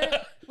toys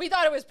here. We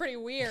thought it was pretty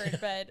weird,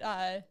 but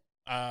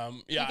Yeah,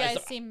 you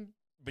guys seem.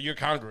 but you're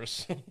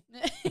Congress.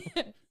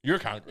 You're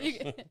Congress.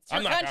 It's your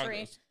I'm not country.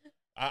 Congress.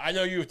 I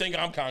know you think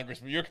I'm Congress,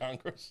 but you're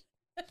Congress.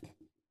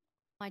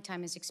 My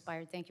time has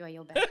expired. Thank you. I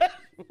yield back.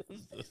 What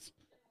is this?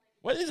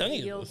 What is any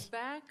of Yield this?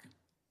 back.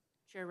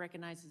 Chair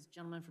recognizes the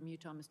gentleman from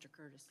Utah, Mr.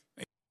 Curtis.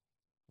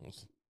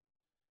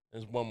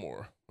 There's one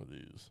more of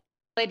these.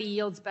 Lady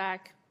yields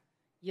back.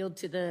 Yield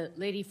to the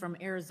lady from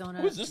Arizona.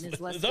 Who is this? Ms. Is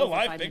Lesko that a for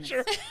live 5 picture?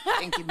 minutes.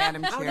 Thank you,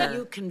 Madam How Chair. do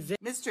you convince?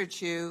 Mr.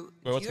 Chu,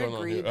 Wait, what's do you going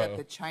on agree here? that Uh-oh.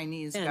 the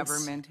Chinese Yes.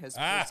 government has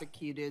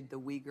persecuted the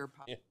Uyghur Yeah.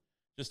 population?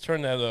 Just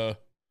turn that.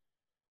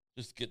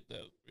 Just get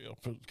that.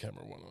 Put the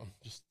camera one on.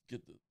 Just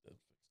get that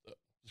fixed up.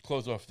 Just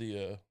close off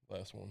the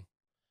last one.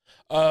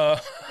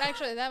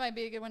 Actually, that might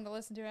be a good one to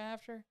listen to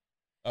after.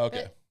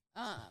 Okay.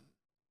 But,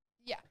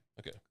 yeah.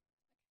 Okay.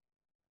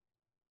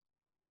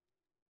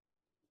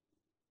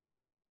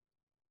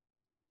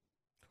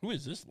 Who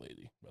is this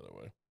lady, by the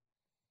way?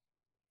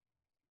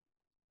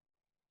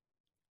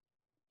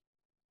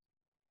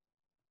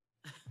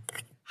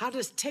 How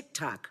does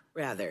TikTok,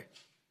 rather?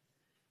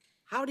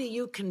 How do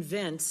you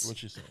convince? What's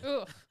she saying?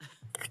 Ooh.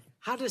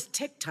 How does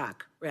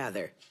TikTok,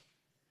 rather?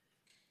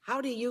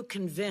 How do you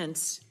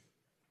convince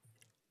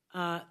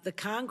the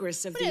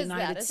Congress of What the is that?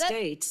 United Is that-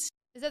 States?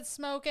 Is that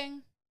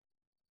smoking?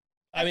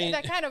 I mean,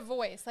 that kind of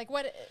voice. Like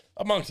what?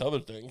 amongst other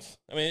things.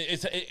 I mean,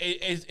 it's.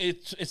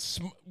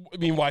 I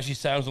mean, why she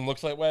sounds and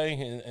looks that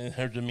way, and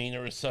her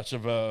demeanor is such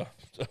of a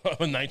of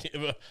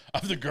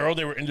the girl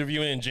they were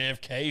interviewing in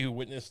JFK who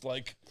witnessed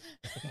like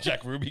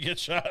Jack Ruby get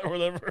shot or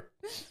whatever.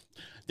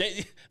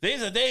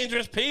 These are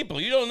dangerous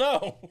people. You don't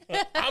know.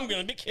 I'm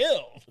gonna be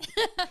killed.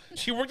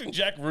 She worked in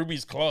Jack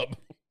Ruby's club.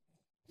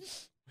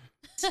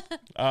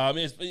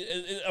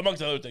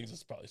 Amongst other things,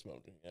 it's probably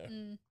smoking. Yeah.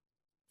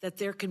 That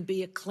there can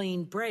be a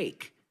clean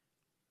break.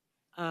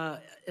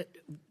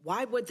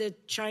 Why would the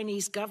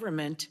Chinese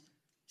government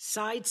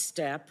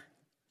sidestep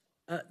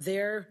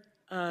their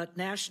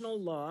national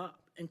law,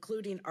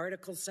 including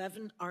Article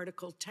 7,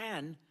 Article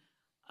 10,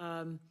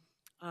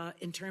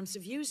 in terms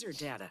of user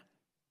data?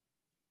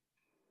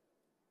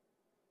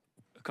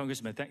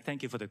 Congressman,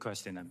 thank you for the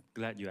question. I'm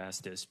glad you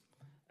asked this.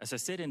 As I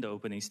said in the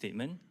opening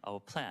statement, our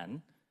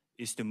plan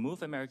is to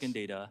move American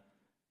data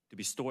to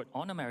be stored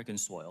on American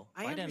soil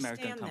by the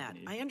American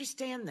company. I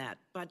understand that,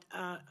 but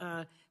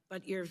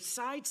you're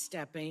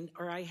sidestepping,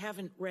 or I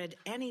haven't read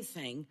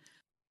anything.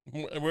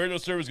 Where are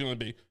those servers going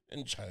to be?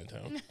 In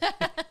Chinatown.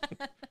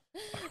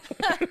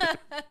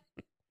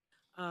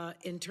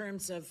 In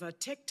terms of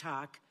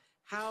TikTok,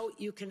 how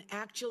you can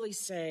actually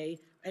say,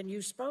 and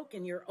you spoke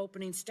in your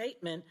opening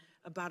statement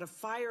about a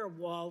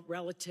firewall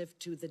relative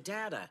to the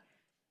data,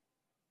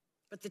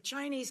 but the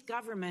Chinese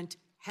government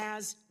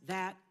has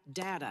that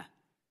data.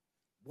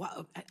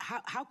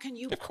 How can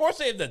you? Of course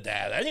they have the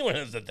data. Anyone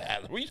has the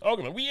data. What are you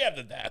talking about? We have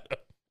the data.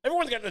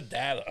 Everyone's got the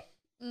data.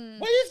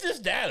 What is this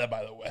data,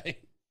 by the way?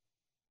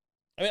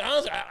 I mean,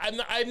 honestly,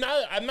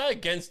 I'm not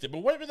against it, but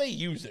what are they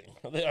using?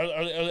 Are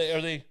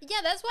they? Yeah,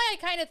 that's why I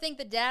kind of think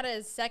the data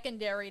is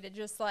secondary to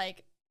just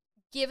like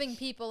giving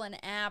people an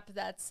app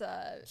that's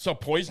So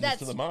poisonous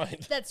to the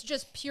mind. That's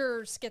just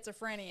pure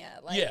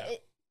schizophrenia. Like, Yeah.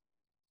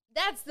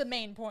 That's the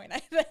main point, I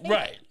think.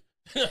 Right.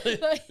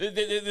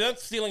 They're not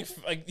stealing,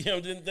 like, you know,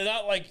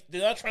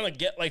 they're not trying to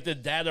get like the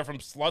data from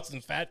sluts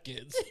and fat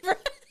kids.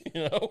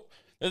 You know,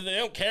 they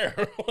don't care.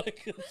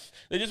 Like,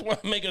 they just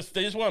want to make us.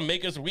 They just want to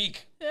make us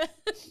weak.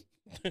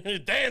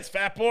 Dance,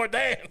 fat boy,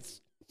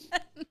 dance.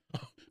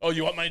 Oh,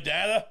 you want my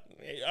data?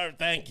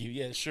 Thank you.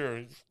 Yeah,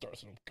 sure. Throw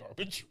some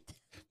garbage.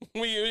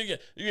 You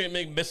can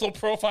make missile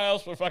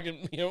profiles for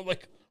fucking, you know,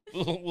 like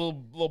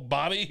little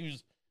Bobby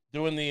who's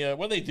doing the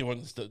what are they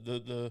doing?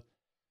 The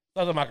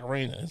not the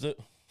Macarena, is it?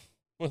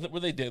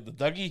 What they did? The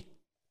Dougie?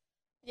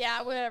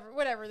 Yeah,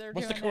 whatever they're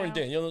What's doing. the current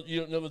now. dance?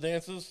 You don't know the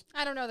dances?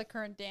 I don't know the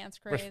current dance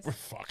We're craze.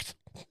 fucked.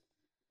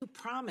 You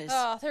promise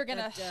Oh, they're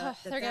gonna.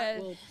 that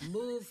will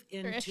move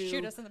They're gonna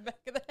shoot us in the back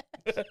of the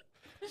head.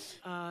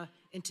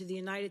 into the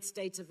United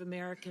States of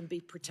America and be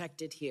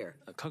protected here.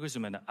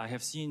 Congresswoman, I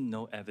have seen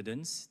no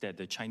evidence that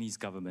the Chinese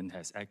government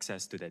has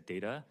access to that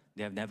data.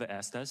 They have never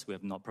asked us. We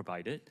have not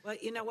provided. Well,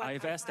 you know what?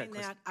 I've asked that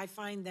question. I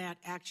find that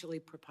actually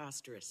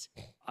prepreposterous.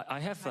 I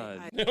have.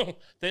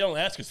 They don't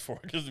ask us for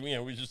it because, you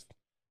know,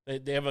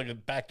 they have like a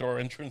backdoor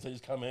entrance. They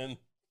just come in.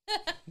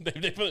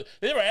 they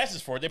never asked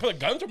us for it. They put a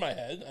gun to my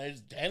head. I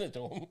just hand it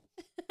to them.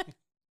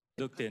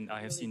 Looked in,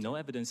 I have seen no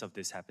evidence of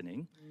this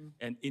happening.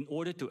 And in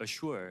order to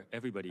assure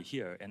everybody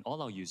here and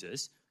all our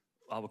users,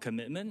 our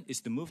commitment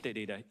is to move the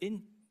data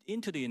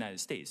into the United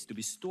States to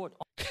be stored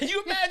on. Can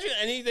you imagine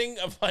anything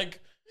of like?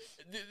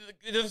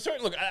 There's a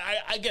certain look.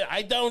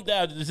 I don't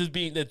doubt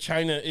that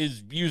China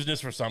is using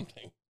this for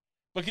something.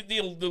 Look at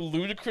the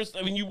ludicrous.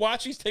 I mean, you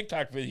watch these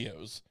TikTok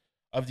videos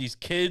of these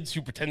kids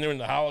who pretend they're in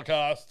the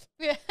Holocaust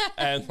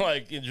and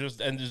like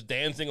just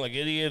dancing like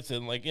idiots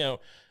and like, you know,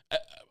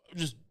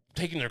 just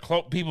taking their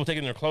people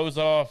taking their clothes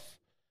off,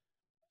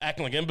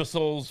 acting like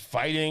imbeciles,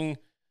 fighting,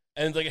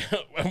 and like,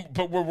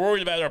 but we're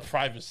worried about our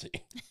privacy.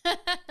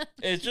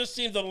 It just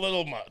seems a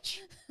little much.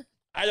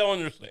 I don't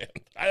understand.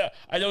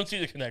 I don't see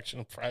the connection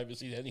of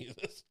privacy to any of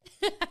this.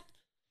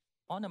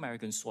 On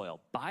American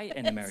soil by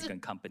an American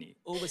company,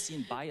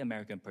 overseen by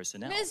American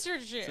personnel. Mr.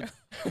 Chu,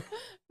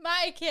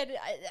 my kid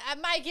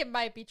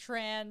might be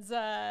trans.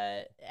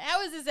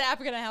 How is this app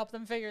going to help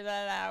them figure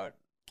that out?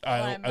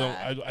 I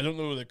don't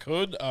know if they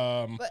could.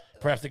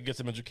 Perhaps they could get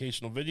some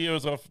educational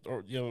videos off,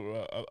 or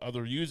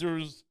other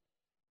users.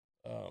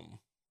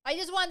 I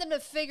just want them to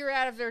figure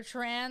out if they're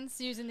trans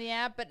using the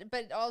app,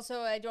 but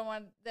also I don't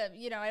want them.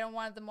 I don't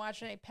want them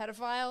watching any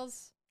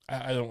pedophiles.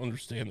 I don't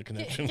understand the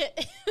connection.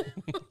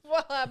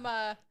 Well, I'm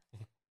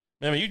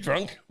Man, are you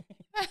drunk?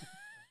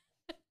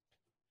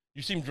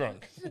 You seem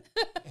drunk.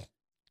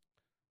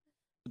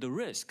 The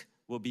risk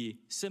will be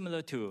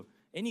similar to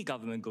any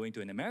government going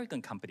to an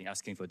American company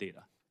asking for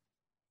data.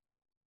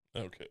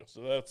 Okay,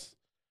 so that's.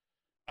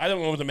 I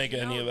don't know what to make of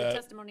any of The that.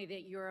 testimony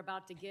that you're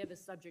about to give is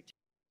subject to.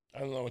 I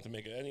don't know what to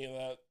make of any of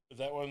that. Is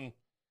that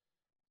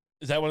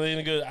one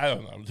any good? I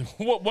don't know.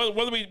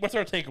 What's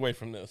our takeaway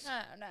from this?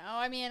 I don't know.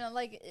 I mean,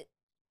 look,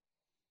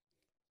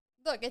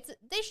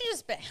 they should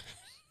just ban.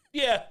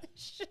 Yeah.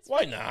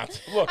 Why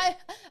not? Look. I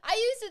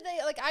used to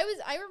think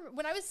I remember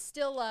when I was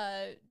still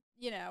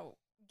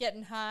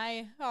getting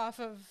high off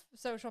of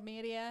social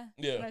media.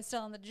 Yeah. When I was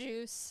still on the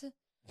juice.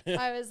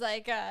 I was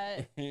like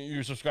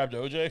You subscribed to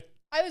OJ?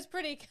 I was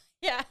pretty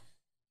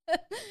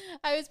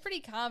I was pretty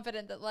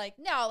confident that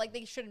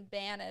they shouldn't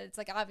ban it. It's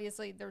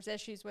obviously there's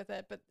issues with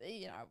it, but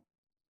the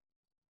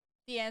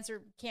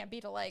answer can't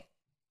be to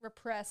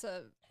repress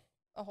a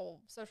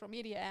whole social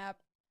media app.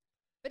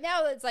 But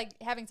now it's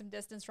having some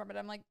distance from it.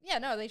 I'm like, yeah,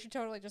 no, they should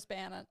totally just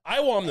ban it.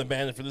 I want them to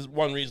ban it for this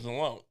one reason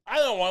alone. I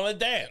don't want to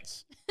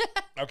dance.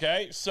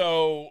 Okay?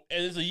 So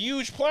it is a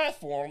huge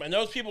platform, and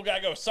those people got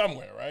to go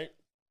somewhere, right?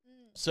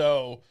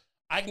 So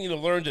I can either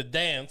learn to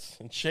dance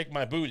and shake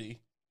my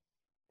booty,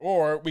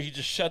 or we could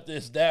just shut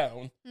this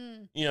down,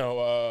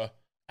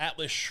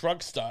 Atlas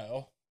Shrugged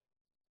style.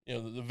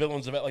 The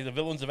villains of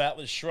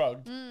Atlas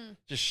Shrugged.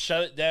 Just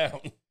shut it down.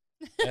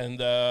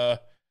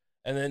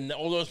 And then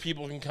all those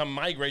people can come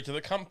migrate to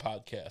the Cum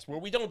Podcast, where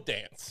we don't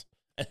dance.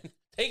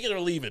 Take it or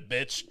leave it,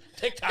 bitch.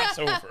 TikTok's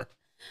over.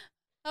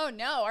 Oh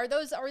no! Are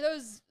those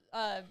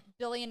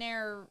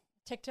billionaire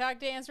TikTok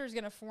dancers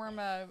going to form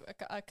a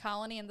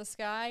colony in the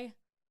sky?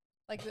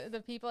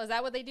 The people? Is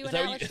that what they do in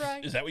Atlas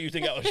Shrugged? Is that what you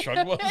think Atlas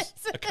Shrugged was?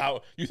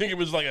 You think it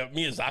was like a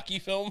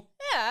Miyazaki film?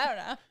 Yeah, I don't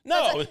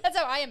know. No, that's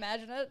how I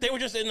imagine it. They were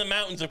just in the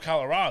mountains of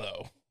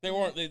Colorado. They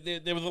weren't.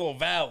 There was a little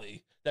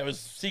valley that was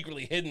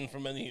secretly hidden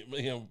from any.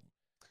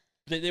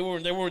 They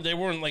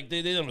weren't like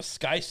they didn't have a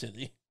sky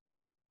city.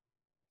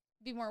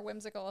 It'd be more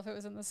whimsical if it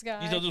was in the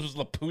sky. You know, this was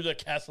Laputa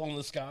Castle in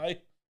the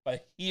Sky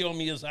by Hayao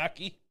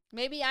Miyazaki.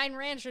 Maybe Ayn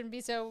Rand shouldn't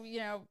be so,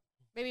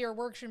 maybe her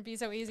work shouldn't be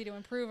so easy to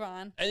improve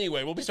on.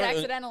 Anyway, we'll be just starting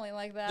accidentally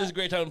like that. This is a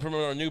great time to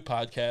promote our new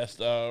podcast,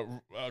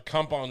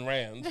 Comp on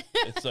Rand.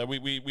 It's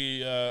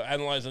we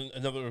analyze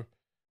another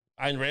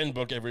Ayn Rand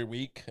book every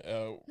week.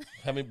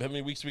 How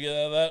many weeks do we get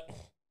out of that?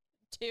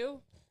 2,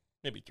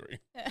 maybe 3.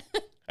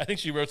 I think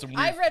she wrote some.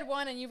 I've read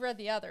one and you've read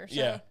the other. So.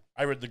 Yeah,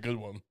 I read the good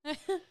one.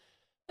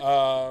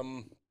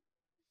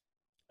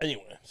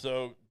 Anyway,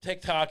 so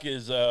TikTok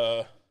is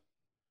that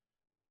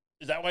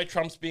why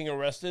Trump's being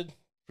arrested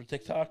for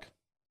TikTok?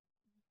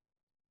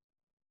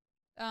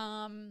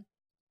 Yeah,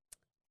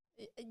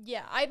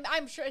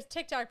 I'm sure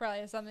TikTok probably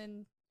has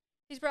something.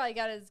 He's probably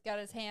got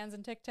his hands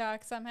in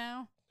TikTok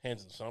somehow.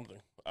 Hands in something.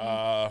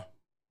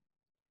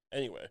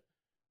 Anyway,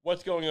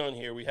 what's going on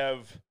here? We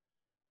have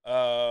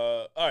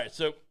all right,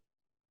 so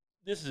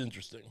this is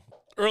interesting.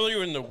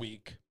 Earlier in the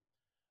week,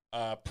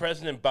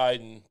 President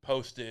Biden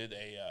posted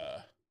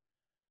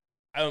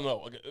I don't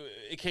know,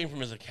 it came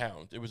from his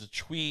account. It was a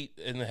tweet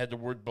and it had the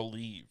word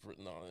believe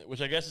written on it,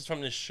 which I guess is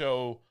from this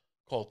show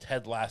called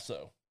Ted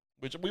Lasso,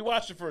 which we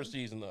watched the first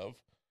season of,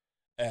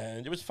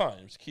 and it was fun.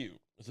 It was cute.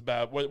 It's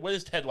about, what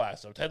is Ted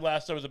Lasso? Ted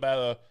Lasso is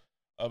about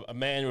a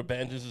man who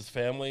abandons his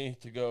family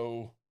to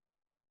go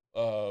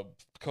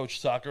coach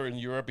soccer in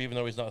Europe, even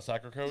though he's not a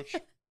soccer coach.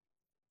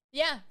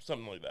 Yeah.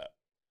 Something like that.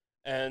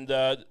 And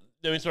then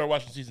we started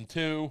watching season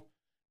 2.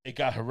 It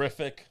got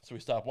horrific, so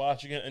we stopped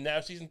watching it. And now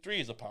season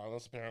 3 is upon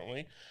us,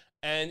 apparently.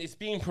 And it's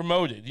being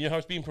promoted. You know how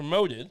it's being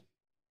promoted?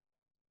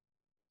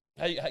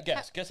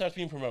 Guess how it's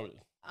being promoted.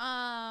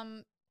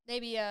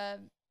 Maybe a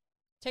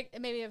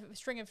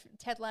string of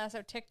Ted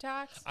Lasso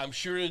TikToks. I'm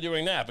sure they're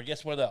doing that, but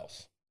guess what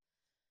else?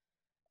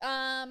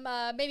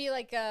 Maybe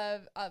like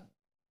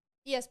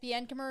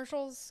ESPN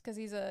commercials, because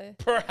he's a...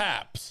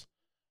 Perhaps.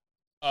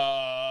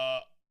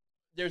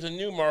 There's a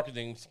new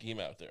marketing scheme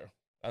out there.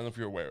 I don't know if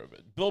you're aware of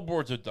it.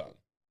 Billboards are done.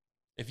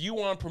 If you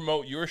want to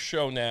promote your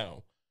show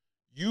now,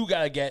 you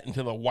got to get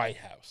into the White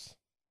House.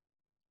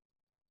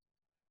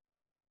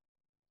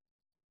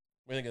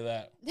 What do you think of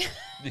that?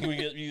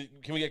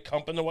 Can we get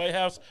Kump in the White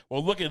House?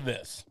 Well, look at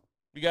this.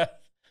 We got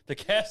the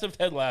cast of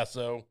Ted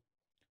Lasso.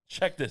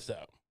 Check this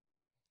out.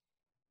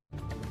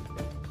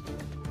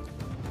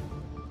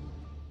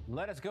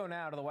 Let us go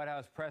now to the White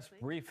House press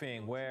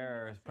briefing,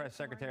 where Press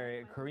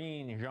Secretary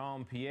Karine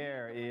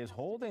Jean-Pierre is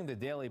holding the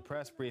daily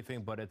press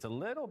briefing, but it's a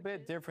little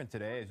bit different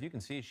today. As you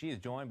can see, she is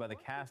joined by the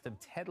cast of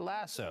Ted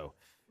Lasso,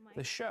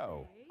 the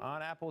show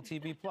on Apple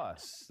TV+.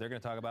 They're going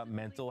to talk about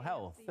mental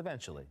health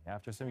eventually,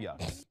 after some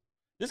yucks.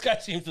 This guy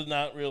seems to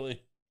not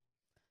really...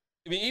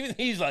 I mean, even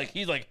he's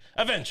like,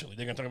 eventually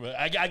they're gonna talk about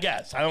it. I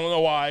guess. I don't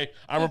know why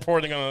I'm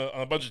reporting on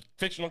a bunch of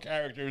fictional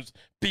characters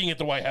being at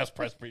the White House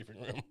press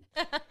briefing room.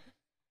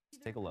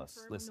 Take a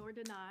listen. Nor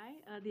deny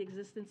the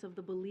existence of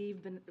the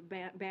Believe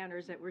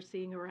banners that we're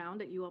seeing around,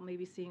 that you all may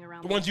be seeing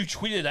around. The ones you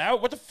tweeted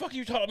out? What the fuck are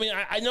you talking? I mean,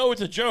 I know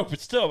it's a joke, but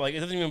still, like,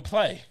 it doesn't even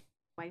play.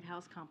 White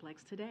House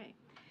complex today.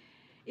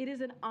 It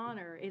is an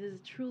honor. It is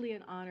truly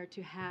an honor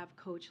to have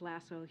Coach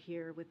Lasso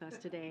here with us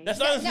today. That's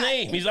not his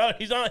name. He's not.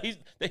 He's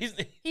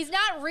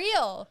not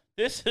real.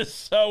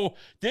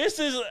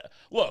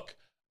 Look,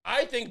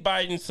 I think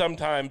Biden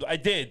sometimes, I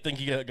did think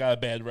he got a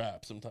bad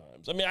rap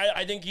sometimes. I mean,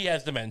 I think he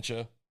has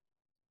dementia.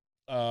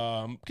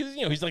 Because,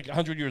 he's like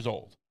 100 years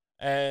old.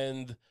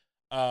 And,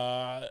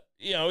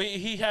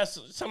 he has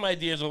some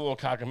ideas a little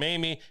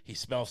cockamamie. He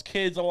smells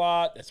kids a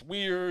lot. That's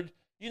weird.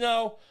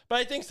 But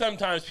I think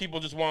sometimes people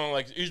just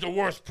want to, he's the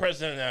worst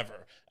president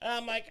ever. And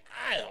I'm like,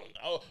 I don't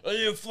know.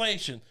 The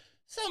inflation.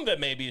 Some of it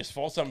may be his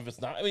fault, some of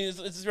it's not. I mean,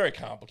 it's very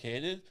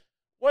complicated.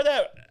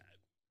 Whatever.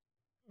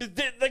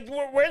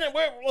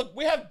 Look,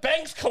 we have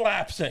banks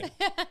collapsing.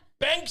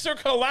 Banks are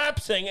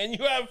collapsing, and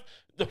you have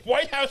the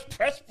White House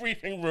press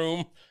briefing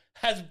room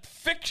has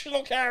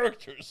fictional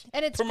characters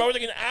and it's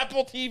promoting an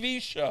Apple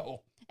TV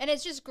show. And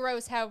it's just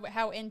gross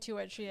how into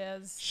it she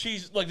is.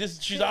 She's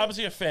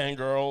obviously a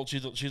fangirl.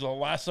 She's a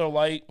Lasso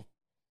light.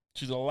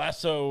 She's a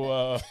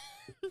Lasso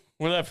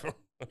whatever.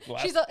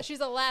 She's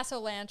a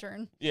Lasso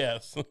lantern.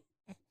 Yes.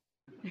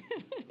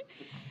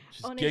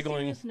 She's On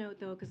giggling. a serious note,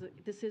 though, because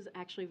this is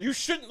actually you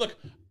shouldn't look.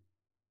 Can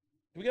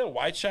we get a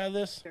wide shot of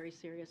this? Very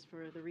serious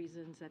for the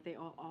reasons that they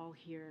all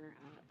hear,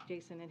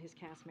 Jason and his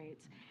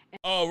castmates.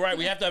 Oh right,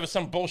 we have to have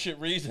some bullshit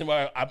reason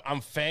why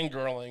I'm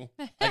fangirling.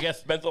 I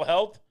guess mental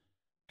health.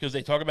 Because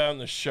they talk about it in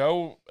the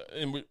show,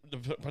 and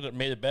the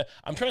made it better.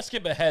 I'm trying to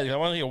skip ahead. I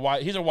want to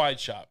see he's a wide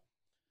shot.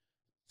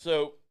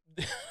 So,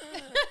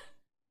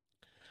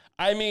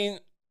 I mean,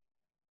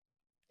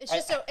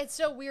 it's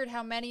so weird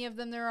how many of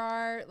them there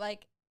are.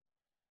 Like,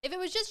 if it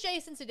was just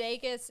Jason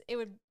Sudeikis, it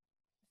would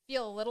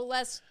feel a little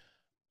less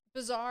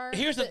bizarre.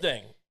 Here's the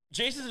thing: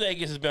 Jason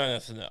Sudeikis has been on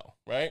SNL,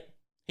 right?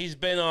 He's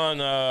been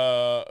on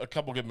a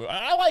couple good movies.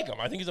 I like him.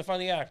 I think he's a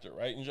funny actor,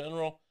 right? In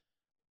general,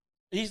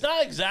 he's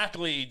not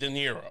exactly De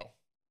Niro.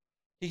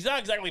 He's not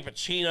exactly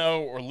Pacino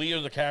or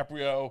Leo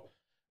DiCaprio.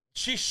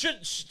 She's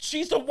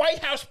the White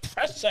House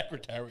press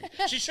secretary.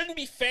 She shouldn't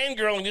be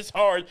fangirling this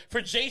hard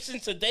for Jason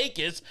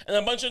Sudeikis and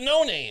a bunch of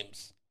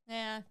no-names.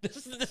 Yeah.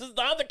 This is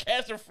not the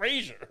cast of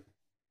Frasier.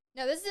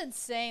 No, this is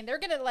insane. They're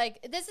going to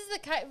this is the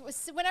kind,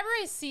 whenever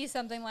I see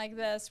something like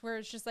this where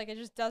it's just it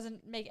just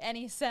doesn't make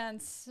any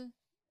sense.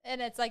 And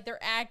it's like they're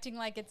acting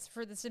like it's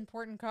for this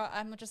important cause.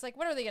 I'm just like,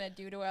 what are they going to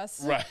do to us?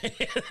 Right.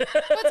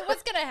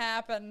 What's going to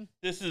happen?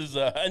 This is,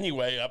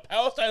 anyway,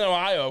 Palestine,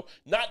 Ohio,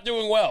 not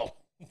doing well.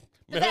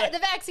 The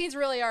vaccines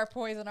really are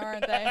poison,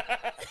 aren't they?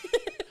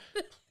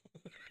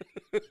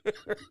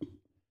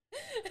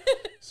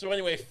 So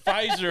anyway,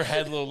 Pfizer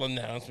had a little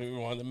announcement we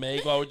wanted to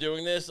make while we're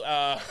doing this.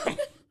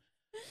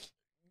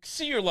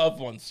 See your loved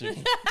one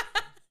soon.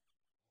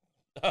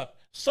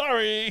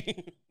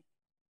 Sorry.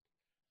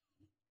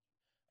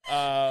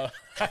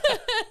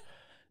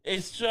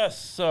 It's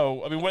just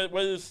so. I mean, what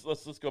is?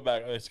 Let's go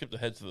back. I skipped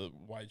ahead to the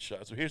wide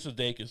shot. So here's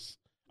Sudeikis.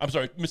 I'm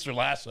sorry, Mr.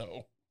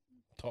 Lasso,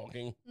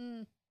 talking.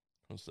 1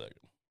 second.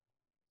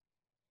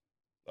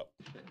 Oh.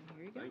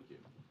 Here you go.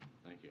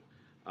 Thank you.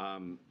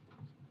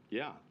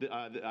 Yeah,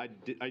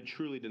 I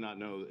truly did not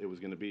know it was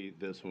going to be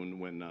this one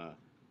when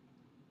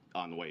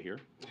on the way here.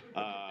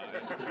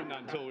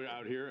 Not until we were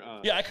out here.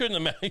 Yeah, I couldn't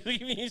imagine.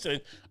 He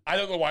said, I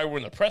don't know why we're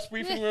in the press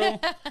briefing room.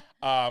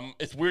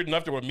 It's weird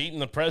enough that we're meeting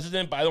the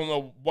president, but I don't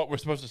know what we're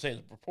supposed to say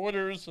to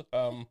reporters.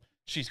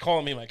 She's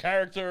calling me my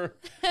character.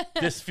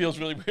 This feels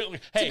really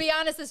weird. Hey, to be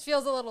honest, this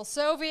feels a little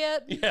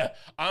Soviet. Yeah,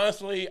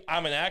 honestly,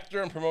 I'm an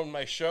actor. I'm promoting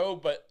my show,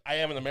 but I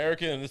am an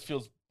American, and this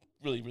feels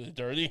really, really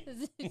dirty.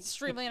 It's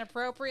extremely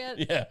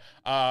inappropriate. Yeah,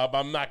 but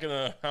I'm not going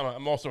to.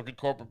 I'm also a good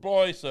corporate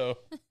boy, so...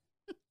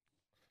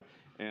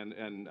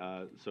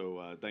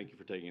 So thank you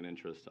for taking an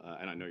interest,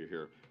 and I know you're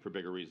here for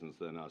bigger reasons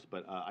than us,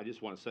 but I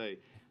just want to say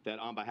that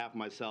on behalf of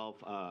myself,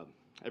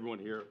 everyone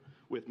here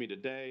with me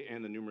today,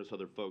 and the numerous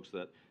other folks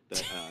that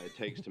it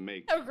takes to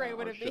make How great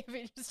would it be if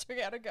he just took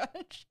out a gun?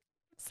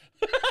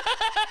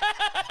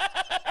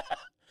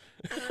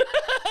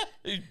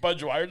 He Bud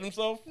Dwyered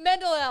himself?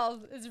 Mental health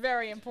is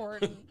very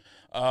important.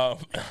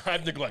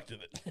 I've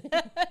neglected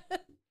it.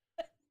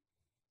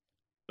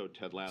 So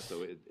Ted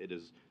Lasso, it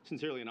is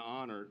sincerely an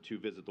honor to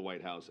visit the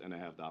White House and to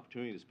have the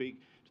opportunity to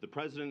speak to the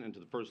president and to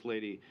the first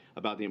lady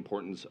about the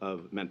importance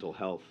of mental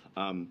health.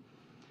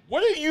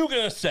 What are you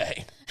going to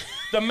say?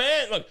 The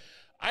man, look,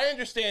 I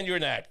understand you're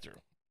an actor.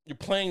 You're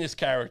playing this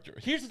character.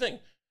 Here's the thing.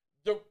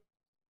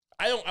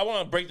 I want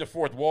to break the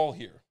fourth wall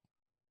here.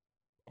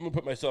 I'm going to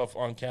put myself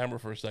on camera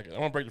for a second. I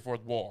want to break the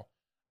fourth wall.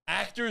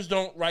 Actors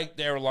don't write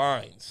their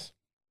lines.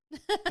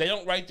 They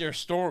don't write their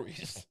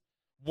stories.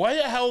 Why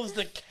the hell is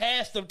the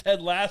cast of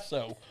Ted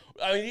Lasso?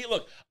 I mean,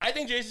 look, I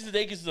think Jason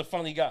Sudeikis is a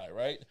funny guy,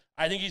 right?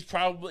 I think he's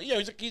probably,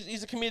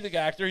 he's a comedic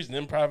actor. He's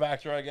an improv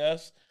actor, I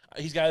guess.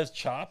 He's got his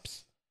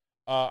chops.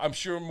 I'm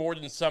sure more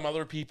than some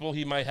other people,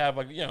 he might have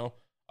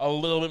a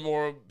little bit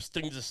more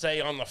things to say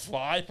on the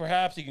fly.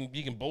 Perhaps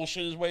he can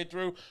bullshit his way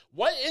through.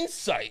 What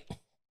insight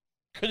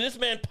could this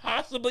man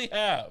possibly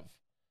have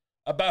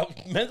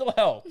about mental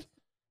health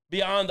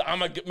beyond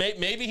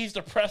maybe he's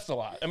depressed a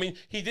lot? I mean,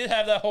 he did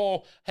have that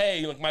whole,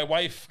 hey, look, my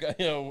wife,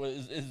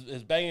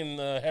 is banging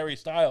Harry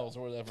Styles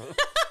or whatever.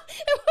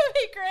 It would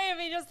be great if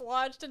he just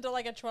launched into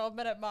like a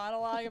 12-minute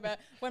monologue about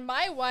when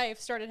my wife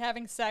started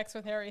having sex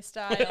with Harry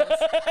Styles.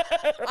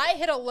 I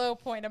hit a low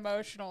point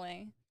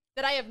emotionally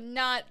that I have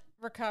not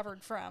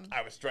recovered from.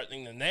 I was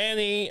threatening the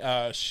nanny.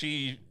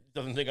 She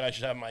doesn't think I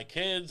should have my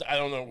kids. I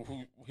don't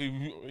know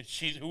who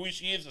she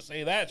is to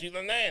say that. She's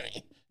a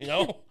nanny.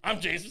 I'm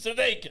Jason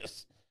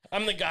Sudeikis.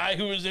 I'm the guy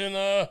who was in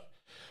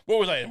what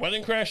was I in?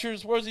 Wedding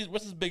Crashers? What's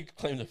his big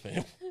claim to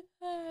fame?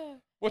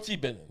 What's he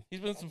been in? He's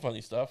been in some funny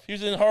stuff. He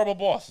was in Horrible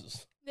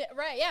Bosses. Yeah,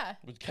 right, yeah.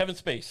 With Kevin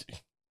Spacey.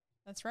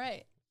 That's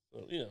right.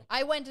 So,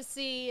 I went to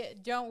see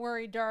Don't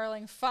Worry,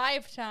 Darling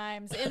 5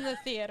 times in the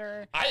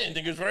theater. I didn't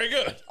think it was very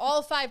good.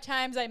 All 5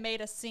 times I made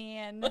a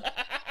scene.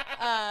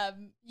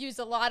 Used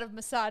a lot of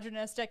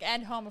misogynistic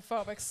and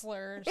homophobic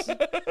slurs.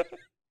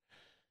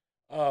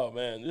 Oh,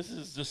 man. This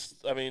is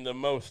just, the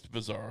most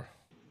bizarre.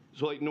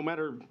 So, no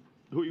matter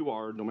who you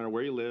are, no matter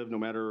where you live, no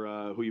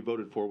matter who you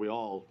voted for, we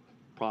all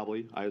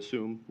probably, I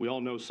assume, we all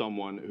know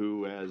someone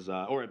who has,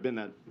 or have been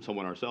that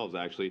someone ourselves,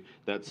 actually,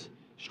 that's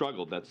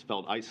struggled, that's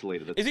felt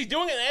isolated. Is he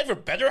doing an ad for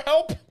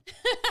BetterHelp?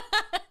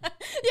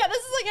 Yeah,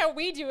 this is like how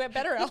we do it,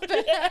 BetterHelp.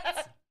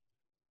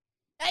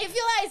 You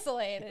feel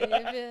isolated.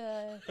 You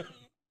feel,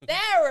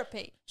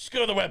 therapy. Just go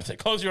to the website.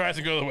 Close your eyes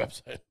and go to the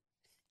website.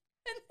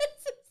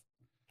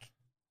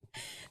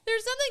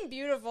 There's something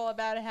beautiful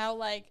about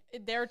how,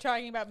 they're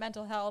talking about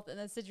mental health in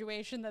a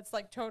situation that's,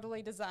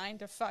 totally designed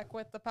to fuck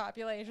with the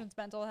population's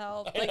mental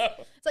health.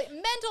 It's like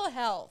mental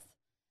health,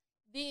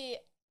 the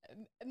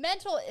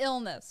mental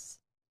illness,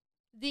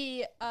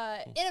 the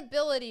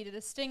inability to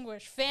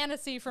distinguish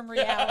fantasy from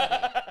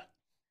reality.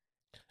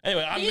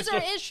 Anyway, these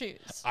are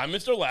issues. I'm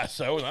Mr.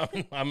 Lasso,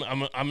 and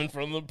I'm in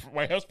front of the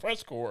White House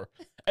press corps,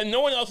 and no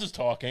one else is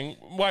talking.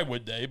 Why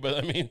would they?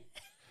 But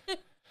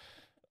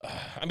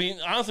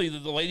honestly,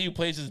 the lady who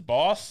plays his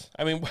boss,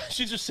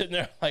 she's just sitting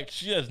there like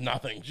she has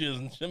nothing. She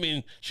doesn't.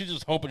 She's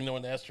just hoping no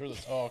one asks her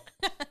to talk.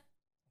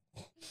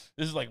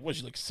 This is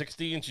she's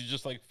 60 and she's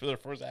just for their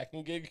first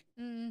acting gig.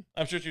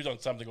 I'm sure she was on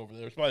something over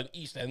there. It's probably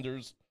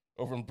EastEnders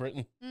over in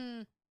Britain.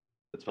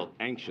 That's felt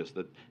anxious,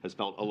 that has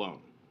felt alone,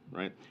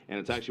 right? And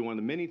it's actually one of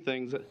the many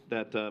things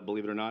that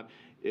believe it or not,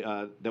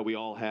 that we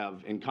all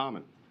have in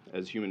common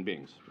as human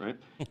beings, right?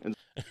 And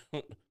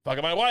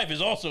fucking my wife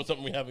is also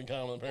something we have in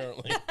common,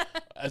 apparently,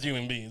 as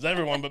human beings.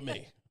 Everyone but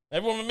me.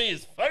 Everyone but me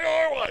is fucking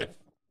our wife.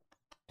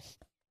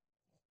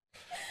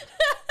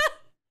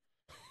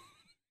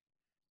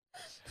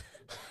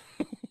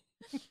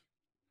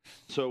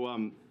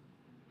 So,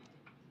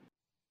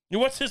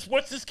 what's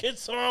this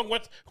kid's song?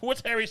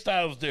 What's Harry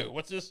Styles do?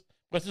 What's this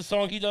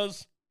song he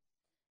does?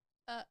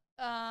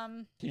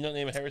 Can you not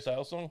name a Harry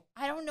Styles song?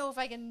 I don't know if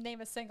I can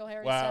name a single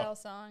Harry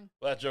Styles song.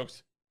 Well, that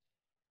joke's.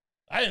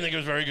 I didn't think it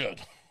was very good.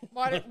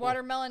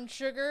 Watermelon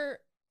Sugar.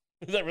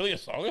 Is that really a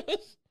song of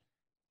this?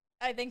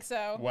 I think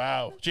so.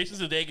 Wow. Jason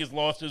Sudeikis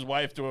lost his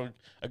wife to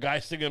a guy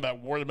singing about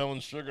watermelon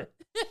sugar.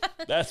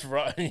 That's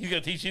right. He's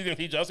gonna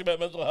teach us about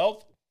mental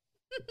health?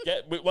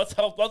 Let's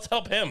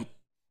help him.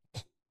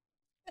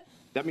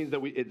 That means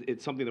that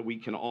it's something that we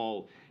can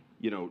all,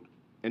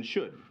 and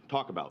should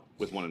talk about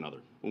with one another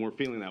when we're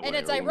feeling that way. And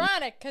it's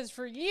ironic because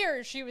for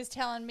years she was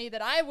telling me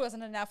that I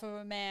wasn't enough of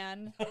a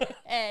man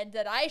and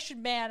that I should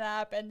man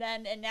up, and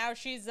now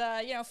she's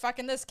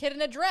fucking this kid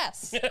in a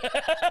dress.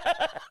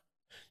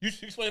 You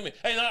should explain to me.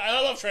 Hey,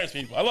 I love trans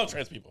people. I love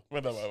trans people. I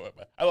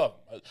love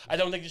them. I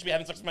don't think you should be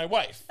having sex with my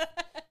wife.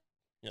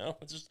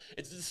 It's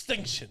a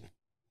distinction.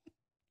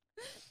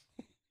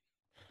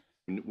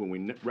 When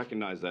we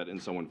recognize that in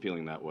someone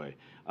feeling that way.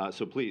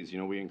 So please,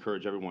 we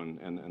encourage everyone,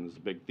 and it's a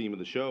big theme of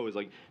the show, is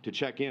to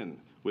check in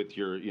with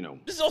your,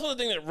 This is also the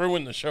thing that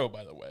ruined the show,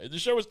 by the way. The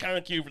show was kind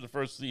of cute for the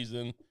first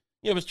season.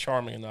 It was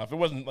charming enough. It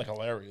wasn't,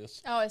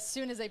 hilarious. Oh, as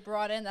soon as they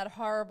brought in that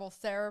horrible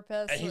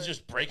therapist. And he's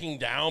just breaking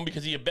down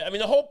because the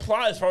whole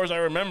plot, as far as I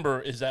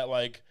remember, is that,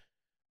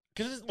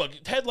 because, look,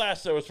 Ted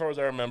Lasso, as far as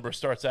I remember,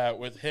 starts out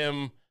with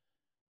him.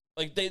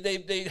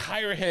 They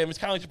hire him. It's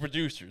kind of like the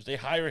producers. They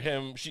hire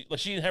him.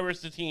 She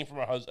inherits the team from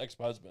her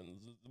ex-husband,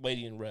 the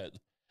lady in red,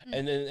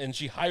 and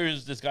she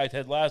hires this guy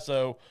Ted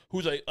Lasso,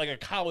 who's a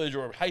college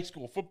or a high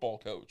school football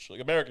coach,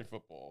 American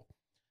football,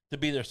 to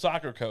be their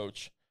soccer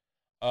coach,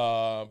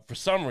 for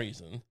some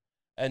reason.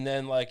 And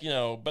then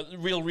but the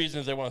real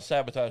reason is they want to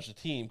sabotage the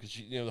team because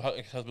the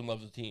ex-husband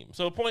loves the team.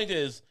 So the point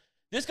is,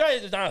 this guy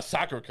is not a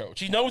soccer coach.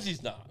 He knows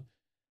he's not.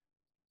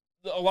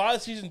 A lot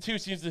of season 2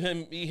 seems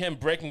to be him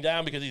breaking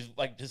down because he's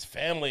his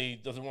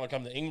family doesn't want to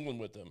come to England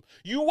with him.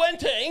 You went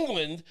to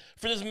England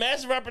for this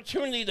massive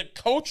opportunity to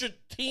coach a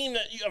team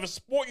of a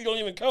sport you don't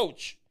even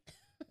coach.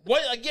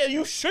 What? Like, yeah,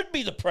 you should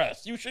be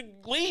depressed. You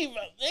should leave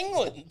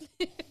England.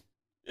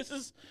 This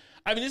is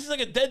like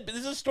this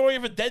is a story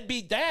of a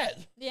deadbeat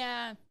dad.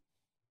 Yeah.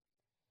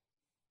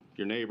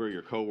 Your neighbor,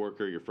 your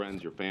coworker, your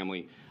friends, your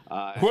family.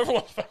 Whoever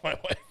wants to fuck my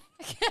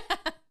wife.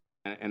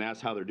 and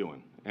ask how they're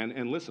doing.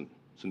 And listen,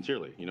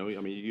 sincerely. You know,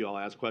 I mean, you all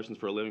ask questions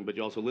for a living, but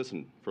you also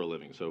listen for a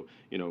living. So,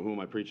 you know, who am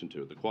I preaching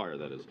to? The choir,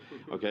 that is.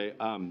 Okay?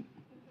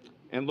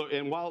 And look,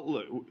 and while,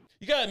 look.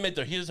 You gotta admit,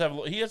 though, he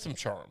has some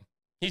charm.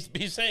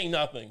 He's saying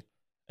nothing,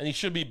 and he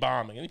should be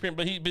bombing,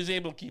 but he's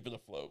able to keep it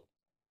afloat.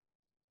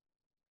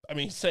 I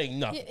mean, he's saying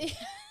nothing.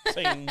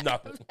 Saying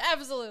nothing.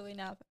 Absolutely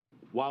nothing.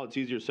 While it's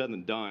easier said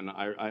than done,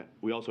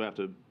 we also have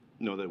to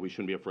know that we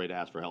shouldn't be afraid to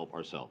ask for help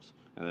ourselves.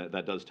 And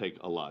that does take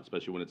a lot,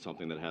 especially when it's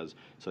something that has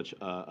such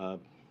a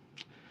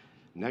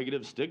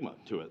negative stigma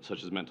to it,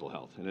 such as mental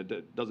health. And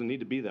it doesn't need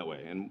to be that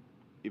way. And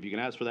if you can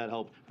ask for that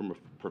help from a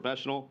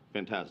professional,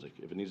 fantastic.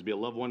 If it needs to be a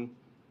loved one,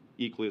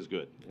 equally as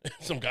good.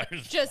 Some guy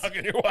who's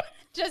fucking your wife.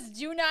 Just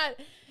do not,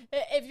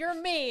 if you're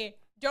me,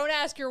 don't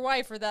ask your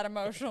wife for that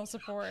emotional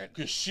support.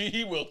 Because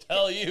she will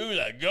tell you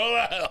to go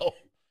to hell.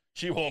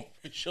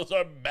 She'll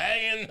start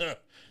banging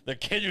the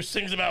kid who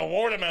sings about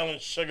watermelon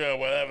sugar or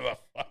whatever the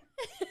fuck.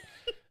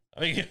 I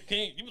mean,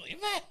 can you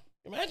believe that?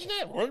 Imagine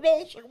that.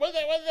 Watermelon sugar, what's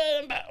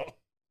that about?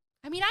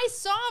 I mean, I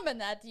saw him in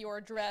that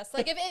Dior dress.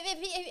 Like,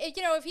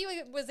 if he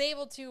was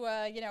able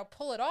to,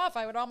 pull it off,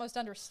 I would almost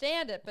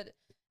understand it. But,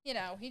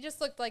 he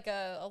just looked like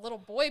a little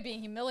boy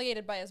being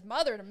humiliated by his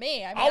mother to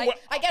me. I mean,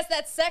 I guess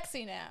that's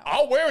sexy now.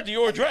 I'll wear a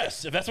Dior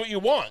dress if that's what you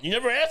want. You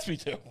never asked me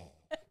to.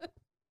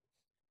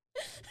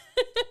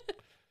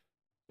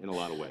 In a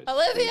lot of ways.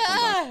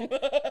 Olivia!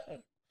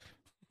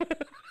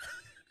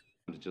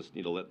 Just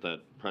need to let that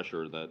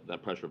pressure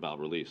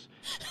valve release.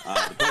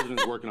 The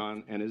president's working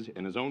on, and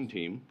his own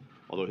team,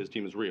 although his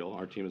team is real,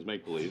 our team is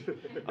make-believe.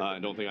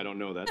 And don't think I don't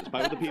know that.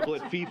 Despite what the people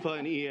at FIFA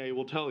and EA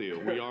will tell you,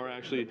 we are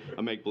actually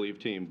a make-believe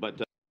team.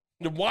 But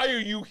why are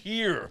you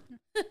here?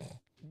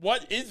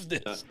 What is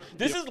this?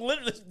 This is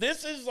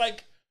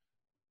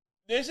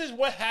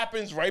what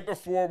happens right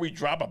before we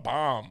drop a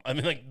bomb. I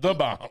mean, like, the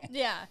bomb.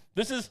 Yeah.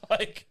 This is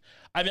like,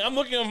 I mean, I'm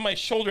looking over my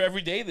shoulder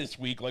every day this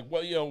week. Like,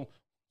 well,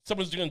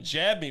 someone's going to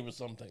jab me with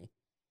something.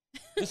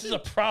 This is a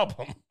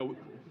problem.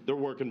 They're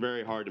working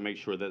very hard to make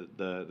sure that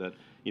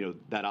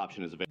that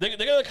option is available.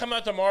 They're going to come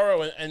out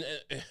tomorrow, and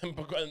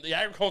the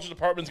agriculture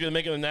department's going to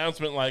make an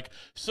announcement like,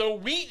 so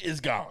wheat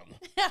is gone.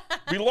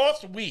 We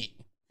lost wheat.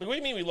 Like, what do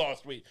you mean we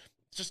lost wheat?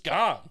 It's just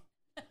gone.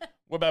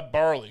 What about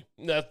barley?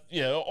 That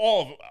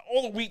all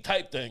the wheat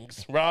type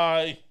things,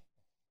 rye,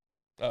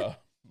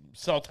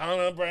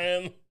 Sultana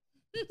brand.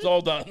 It's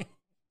all done.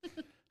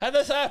 How'd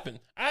this happen?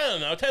 I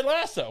don't know. Ted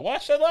Lasso.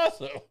 Watch Ted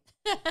Lasso.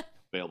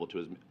 Available to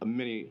as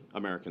many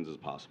Americans as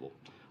possible.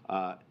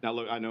 Now,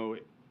 look, I know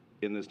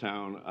in this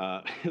town,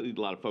 a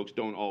lot of folks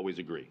don't always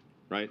agree,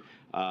 right?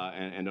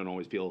 And don't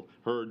always feel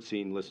heard,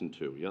 seen, listened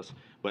to, yes?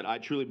 But I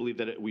truly believe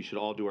that we should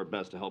all do our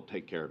best to help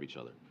take care of each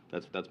other.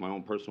 That's my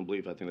own personal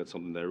belief. I think that's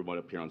something that everybody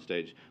up here on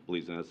stage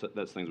believes in.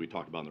 That's things we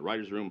talked about in the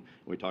writer's room,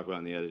 and we talk about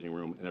in the editing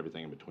room, and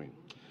everything in between.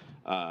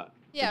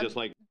 Yeah, just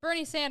like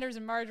Bernie Sanders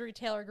and Marjorie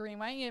Taylor Greene,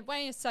 why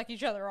don't you suck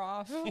each other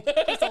off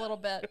just a little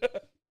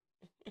bit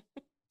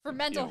for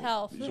mental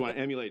health? You just want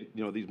to emulate,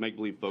 these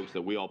make-believe folks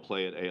that we all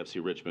play at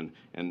AFC Richmond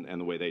and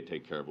the way they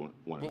take care of one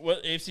another.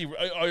 What AFC?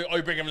 Are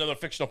you bringing up another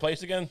fictional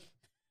place again?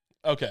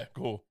 Okay,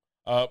 cool.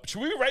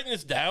 Should we be writing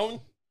this down?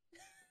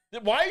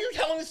 Why are you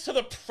telling this to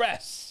the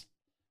press?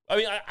 I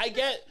mean, I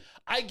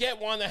get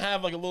wanting to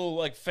have like a little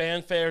like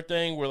fanfare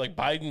thing where like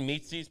Biden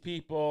meets these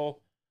people.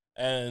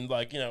 And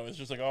like it's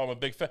just like, oh, I'm a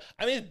big fan.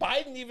 I mean, is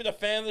Biden even a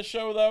fan of the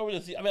show though?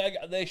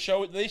 They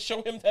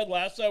show him Ted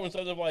Lasso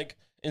instead of like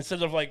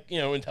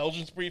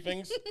intelligence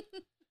briefings.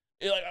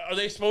 Are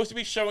they supposed to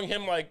be showing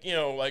him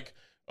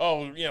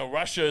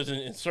Russia's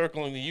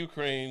encircling the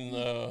Ukraine,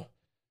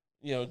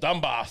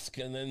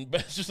 Donbass, and then but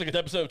it's just like an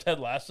episode of Ted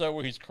Lasso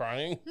where he's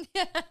crying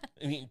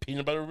and eating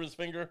peanut butter with his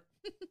finger.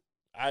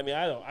 I mean,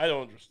 I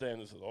don't understand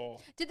this at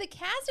all. Did the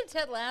cast of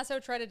Ted Lasso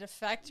try to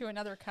defect to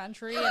another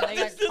country and they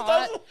got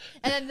caught?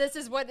 And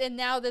then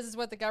now this is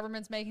what the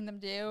government's making them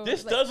do?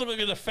 This does look like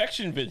a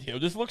defection video.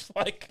 This looks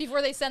like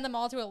before they send them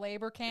all to a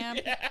labor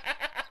camp. Yeah.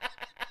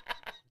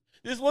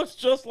 This looks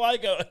just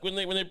like when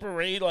they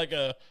parade like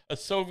a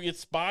Soviet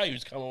spy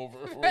who's come over,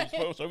 or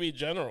a Soviet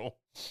general.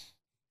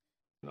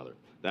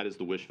 That is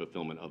the wish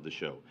fulfillment of the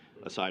show.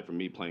 Aside from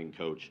me playing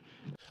coach,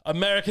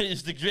 America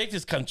is the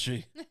greatest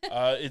country.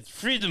 It's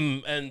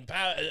freedom and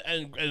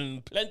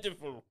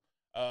plentiful.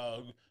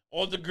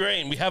 All the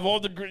grain. You have all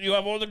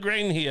the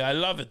grain here. I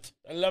love it.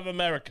 I love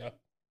America.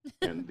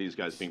 And these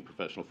guys being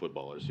professional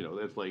footballers,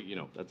 it's like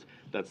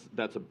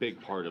that's a big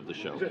part of the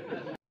show.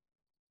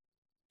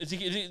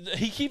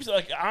 He keeps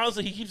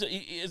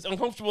as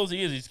uncomfortable as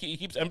he is. He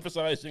keeps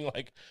emphasizing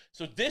like,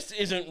 so this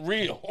isn't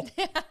real.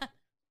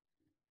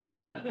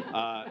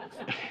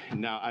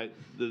 Now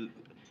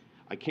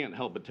I can't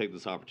help but take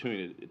this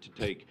opportunity to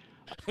take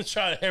a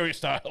shot at Harry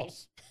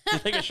Styles. To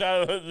take a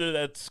shot at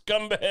that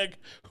scumbag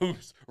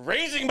who's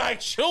raising my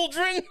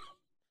children.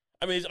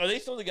 I mean, are they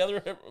still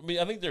together? I mean,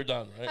 I think they're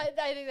done, right?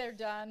 I think they're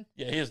done.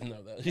 Yeah, he doesn't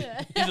know that.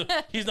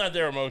 Yeah. He's not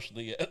there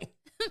emotionally yet.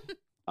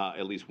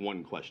 At least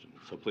one question.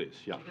 So please,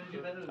 yeah.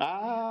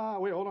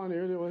 Wait, hold on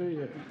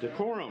here.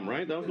 Decorum,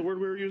 right? That was the word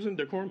we were using.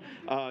 Decorum.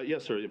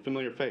 Yes, sir.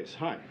 Familiar face.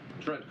 Hi.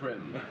 Trent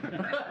Crim.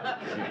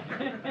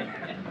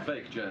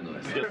 Fake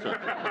journalist. Yes, sir.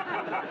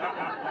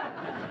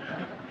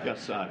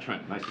 Yes,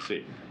 Trent. Nice to see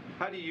you.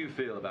 How do you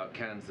feel about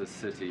Kansas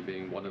City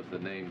being one of the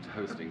named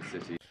hosting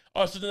cities?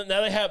 Oh, so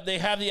now they have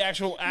the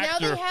actual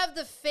actor. Now they have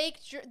the fake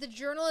the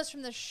journalist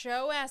from the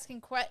show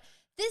asking questions.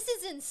 This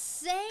is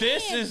insane.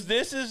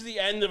 This is the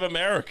end of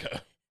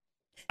America.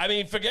 I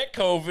mean, forget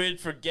COVID,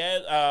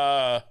 forget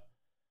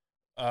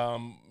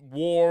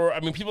war. I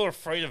mean, people are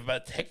afraid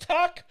about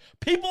TikTok.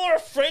 People are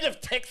afraid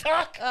of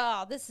TikTok.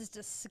 Oh, this is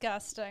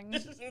disgusting.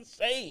 This is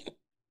insane.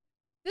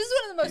 This is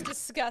one of the most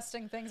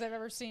disgusting things I've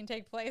ever seen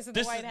take place in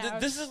the White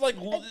House.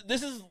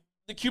 This is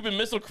the Cuban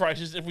Missile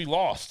Crisis if we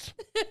lost.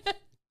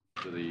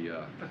 To the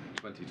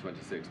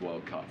 2026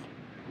 World Cup.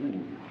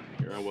 Ooh,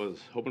 here I was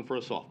hoping for a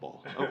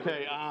softball.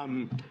 Okay,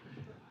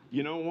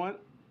 you know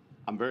what?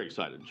 I'm very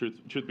excited.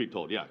 Truth be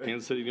told, yeah,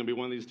 Kansas City's gonna be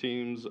one of these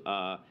teams.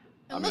 I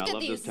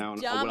love this town.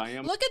 Dumb,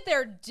 look at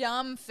their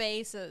dumb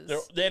faces.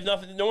 They have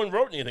nothing. No one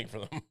wrote anything for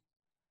them.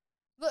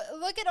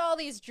 Look at all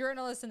these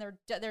journalists, and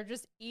they're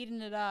just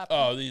eating it up.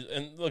 Oh,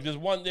 look,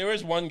 there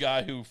is one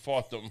guy who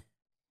fought them.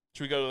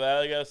 Should we go to that?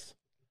 I guess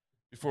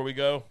before we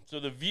go.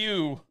 So the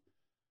View.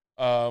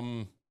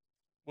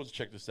 Let's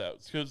check this out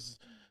because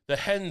the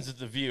hens at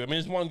the View. I mean,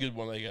 it's one good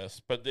one, I guess,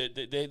 but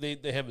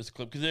they have this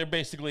clip because they're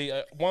basically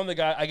one of the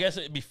guys. I guess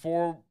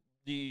before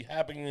the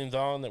happenings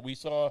on that we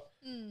saw,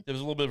 there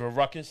was a little bit of a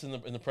ruckus in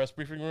the press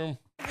briefing room.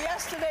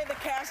 Yesterday, the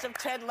cast of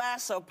Ted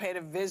Lasso paid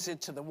a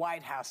visit to the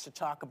White House to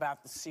talk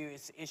about the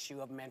serious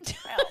issue of mental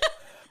health.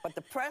 But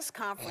the press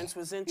conference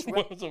was interrupted.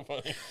 What was so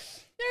funny?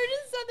 There's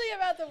just something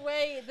about the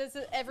way this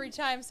is every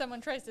time someone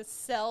tries to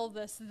sell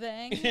this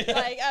thing. Yeah.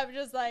 Like, I'm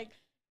just like,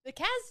 the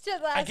cast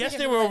Ted Lasso. I guess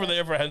they were over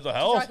there for mental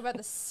health. Talk about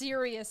the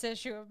serious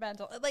issue of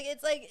mental. Like,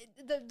 it's like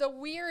the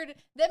weird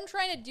them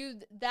trying to do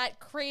that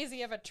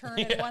crazy of a turn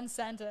in one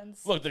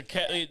sentence. Look,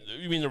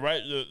 you mean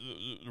the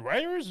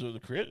writers or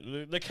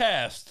the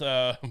cast?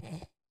 I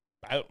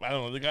don't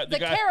know. The guy,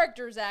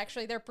 characters,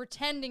 actually, they're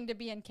pretending to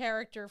be in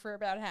character for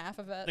about half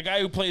of it. The guy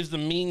who plays the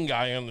mean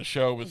guy on the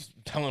show was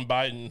telling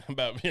Biden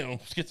about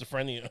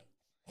schizophrenia.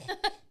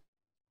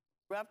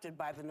 Interrupted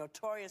by the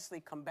notoriously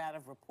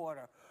combative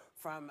reporter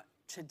from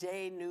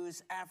Today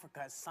News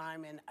Africa,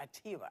 Simon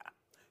Atira.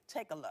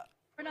 Take a look.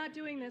 We're not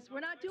doing this. We're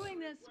not doing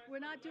this. We're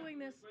not doing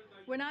this.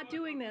 We're not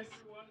doing this.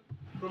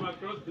 From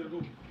across the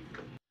room.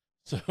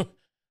 So,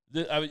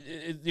 the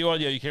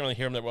audio, you can't really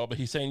hear him that well, but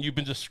he's saying, you've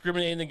been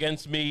discriminating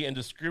against me and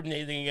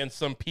discriminating against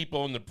some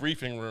people in the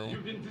briefing room.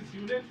 You've been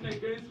discriminating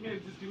against me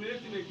and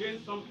discriminating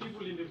against some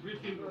people in the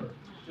briefing room.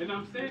 And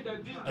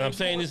I'm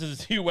saying this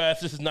is the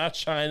U.S., this is not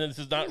China, this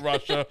is not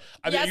Russia.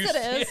 I mean, yes,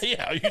 it is.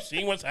 Yeah, are you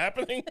seeing what's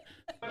happening?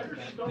 This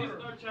is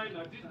not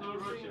China, this is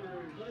not Russia.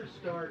 Let her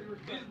start.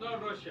 This is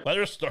not Russia. Let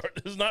her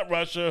start. This is not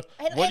Russia.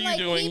 And, what and are you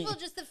doing? People,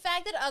 just the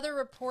fact that other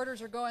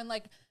reporters are going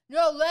like,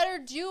 no, let her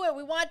do it.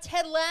 We want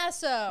Ted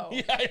Lasso.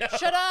 Yeah,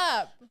 shut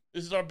up.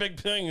 This is our big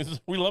thing.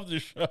 We love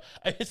this show.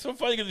 It's so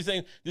funny because he's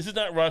saying, this is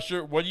not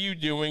Russia. What are you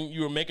doing?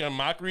 You are making a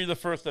mockery of the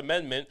First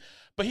Amendment.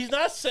 But he's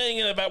not saying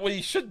it about what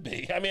he should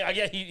be. I mean, I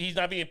guess he's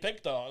not being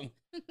picked on.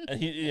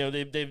 And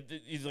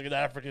he's like an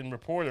African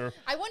reporter.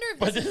 I wonder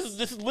if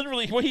this is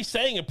literally what he's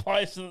saying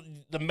applies to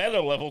the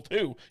meta level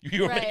too.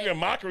 You are making a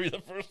mockery of the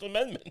First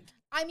Amendment.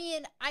 I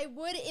mean, I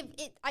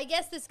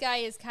guess this guy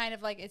is kind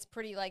of like, it's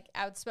pretty like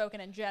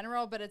outspoken in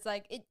general, but it's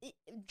like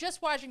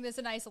just watching this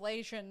in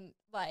isolation,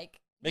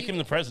 like make him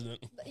the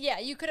president. Yeah,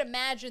 you could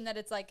imagine that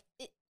it's like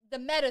the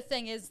meta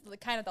thing is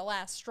kind of the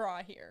last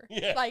straw here.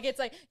 Yeah. Like, it's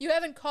like, you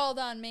haven't called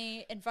on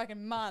me in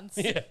fucking months.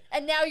 Yeah.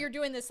 And now you're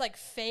doing this, like,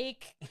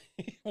 fake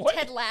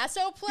Ted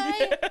Lasso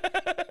play?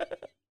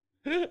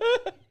 Yeah.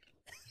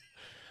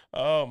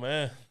 Oh,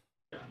 man.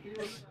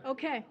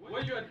 Okay.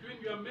 What you are doing,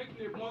 you are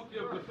making a mockery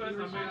of the First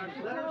Amendment.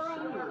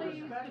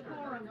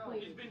 Decorum,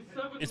 please.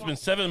 It's been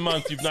 7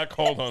 months you've not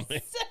called on me.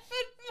 7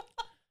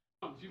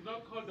 months. You've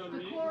not called on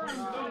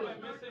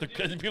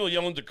me. People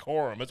yelling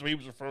decorum. That's what he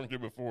was referring to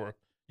before.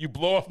 You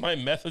blow off my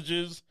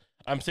messages.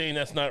 I'm saying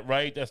that's not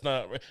right. That's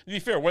not right. To be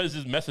fair, what is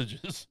his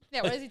messages?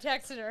 Yeah, what is he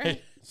texting her?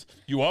 Hey,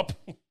 you up?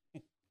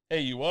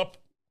 Hey, you up?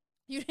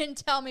 You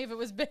didn't tell me if it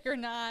was big or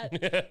not.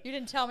 Yeah. You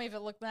didn't tell me if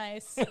it looked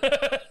nice.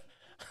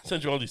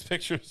 Send you all these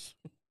pictures.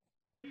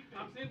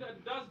 I'm saying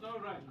that's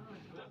not right.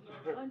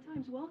 On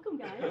times, welcome,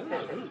 guys.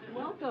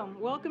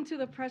 Welcome to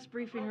the press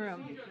briefing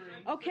room.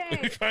 Okay.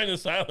 You're trying to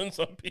silence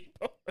some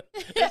people.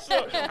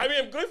 I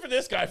mean, I'm good for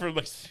this guy for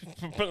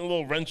putting a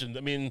little wrench in.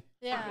 I mean,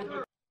 yeah.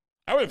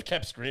 I would have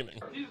kept screaming.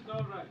 This is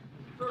not right.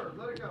 Sir,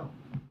 let it go.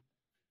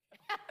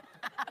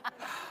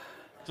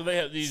 So they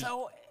have these.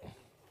 So,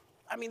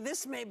 I mean,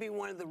 this may be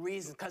one of the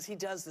reasons, because he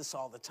does this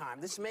all the time.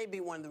 This may be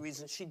one of the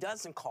reasons she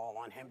doesn't call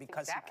on him,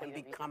 because he can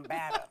be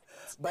combative.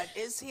 But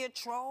is he a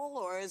troll,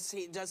 or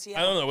does he?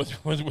 I don't know.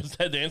 Was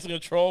Ted Danson a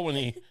troll when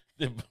he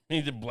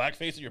He did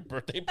blackface at your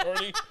birthday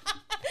party.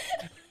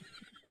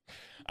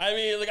 I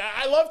mean, like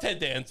I love Ted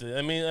Danson.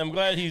 I mean, I'm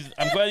glad he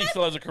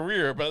still has a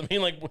career. But I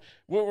mean, like,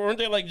 weren't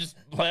they like just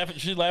laughing?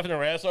 She's laughing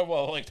her ass off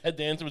while like Ted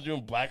Danson was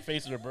doing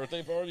blackface at her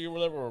birthday party or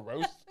whatever, or a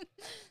roast.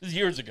 This is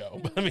years ago.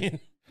 But I mean,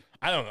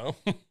 I don't know.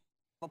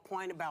 A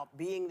point about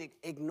being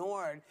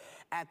ignored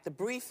at the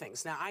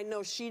briefings. Now, I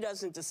know she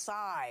doesn't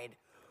decide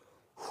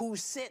who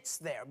sits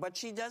there, but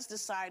she does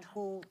decide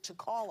who to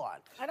call on.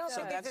 I don't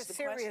think that's he's a the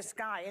serious question.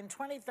 guy. In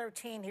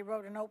 2013, he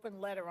wrote an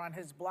open letter on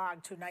his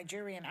blog to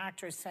Nigerian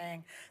actors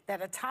saying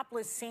that a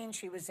topless scene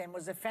she was in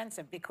was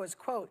offensive because,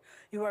 quote,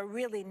 you are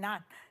really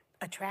not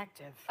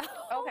attractive.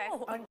 Okay.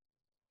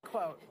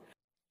 Unquote.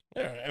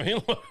 Yeah, I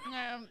mean, look,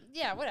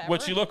 yeah, whatever.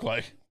 what'd she look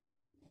like?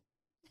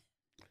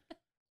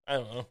 I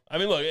don't know. I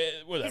mean, look,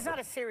 whatever. He's not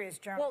a serious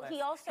journalist.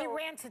 Well, he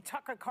ran to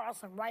Tucker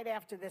Carlson right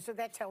after this, so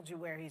that tells you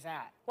where he's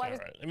at. All right.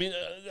 I mean,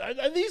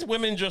 are these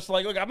women just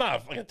like, look, I'm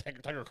not like a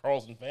Tucker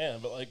Carlson fan,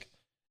 but like,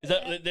 is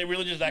that they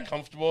really just that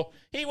comfortable?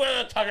 He went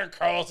on Tucker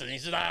Carlson.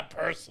 He's not a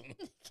person.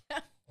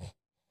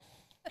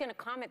 Going to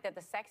comment that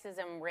the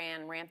sexism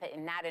ran rampant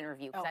in that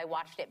interview because I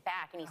watched it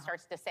back, and he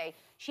starts to say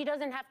she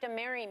doesn't have to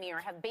marry me or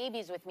have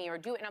babies with me or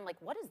do it, and I'm like,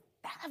 what does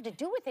that have to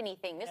do with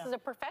anything? This is a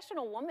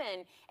professional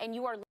woman, and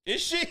you are.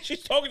 Is she?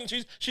 She's talking.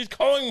 She's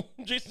calling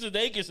Jason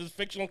Sudeikis his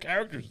fictional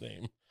character's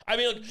name. I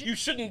mean, look, you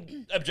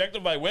shouldn't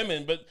objectify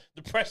women, but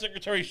the press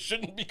secretary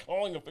shouldn't be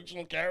calling a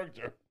fictional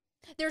character.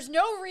 There's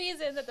no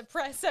reason that the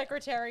press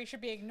secretary should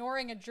be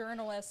ignoring a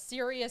journalist,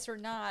 serious or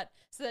not,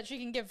 so that she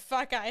can give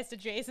fuck eyes to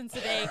Jason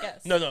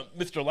Sudeikis. No,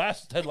 Mr.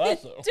 Lasso, Ted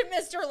Lasso. To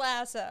Mr.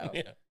 Lasso.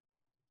 Yeah.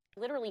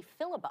 Literally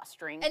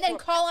filibustering. And then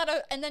call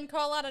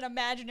out an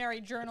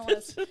imaginary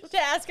journalist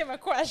to ask him a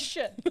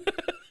question.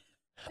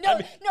 No,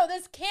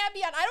 this can't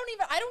be on.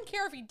 I don't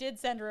care if he did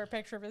send her a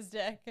picture of his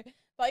dick.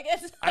 Like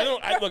it's.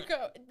 Look.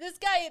 This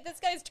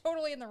guy's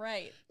totally in the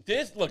right.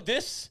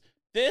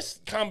 This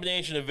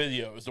combination of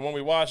videos, the one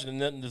we watched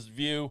and then this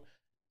view,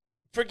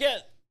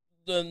 forget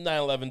the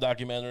 9/11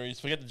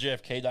 documentaries, forget the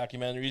JFK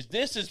documentaries.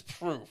 This is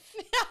proof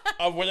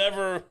of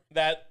whatever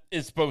that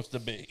is supposed to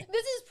be.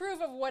 This is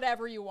proof of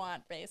whatever you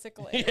want,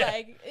 basically. Yeah.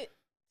 Like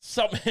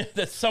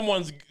that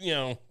someone's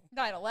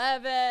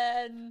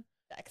 9/11,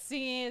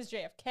 vaccines,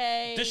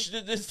 JFK.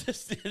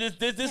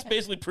 This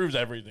basically proves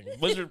everything.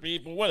 Lizard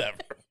people, whatever.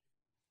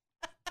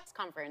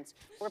 Conference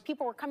where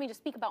people were coming to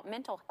speak about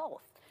mental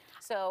health.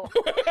 So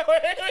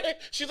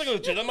she's like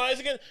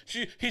legitimizing it.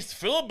 He's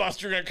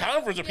filibustering a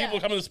conference of people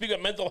coming to speak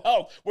about mental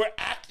health, where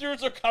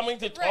actors are coming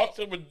to talk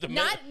to with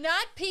not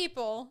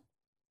people.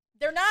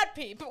 They're not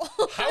people.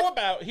 How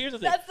about here's the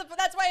thing.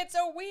 That's why it's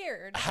so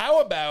weird.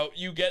 How about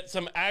you get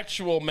some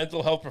actual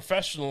mental health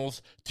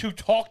professionals to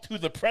talk to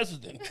the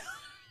president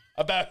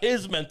about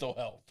his mental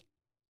health?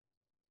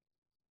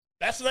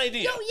 That's an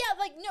idea.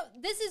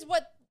 This is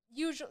what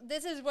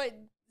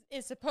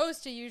is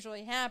supposed to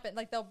usually happen.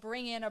 Like they'll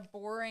bring in a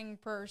boring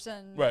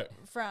person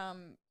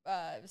from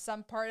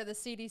some part of the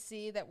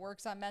CDC that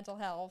works on mental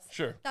health.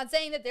 Sure. Not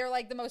saying that they're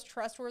like the most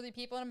trustworthy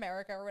people in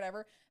America or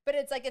whatever, but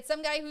it's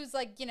some guy who's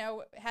like,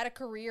 had a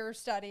career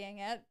studying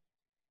it.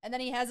 And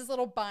then he has his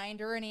little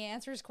binder and he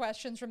answers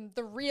questions from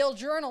the real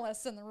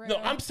journalists in the room. No,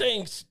 I'm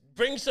saying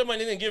bring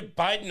someone in and give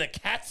Biden a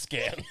CAT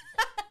scan.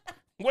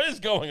 What is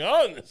going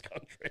on in this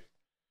country?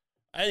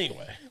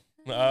 Anyway,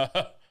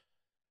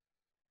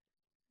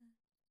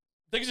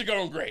 things are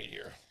going great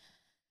here.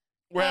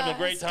 We're having a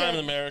great time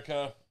in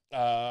America.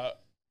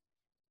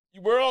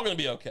 We're all going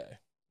to be okay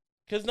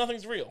because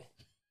nothing's real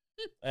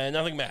and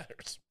nothing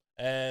matters.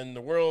 And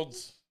the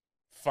world's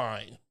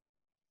fine.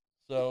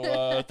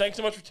 So thanks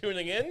so much for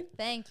tuning in.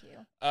 Thank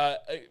you.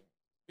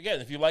 Again,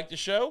 if you like the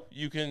show,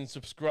 you can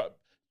subscribe,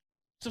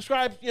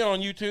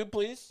 on YouTube,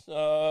 please,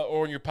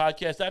 or on your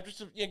podcast app, just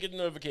to get the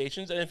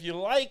notifications. And if you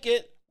like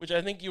it, which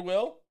I think you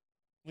will,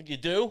 I think you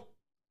do,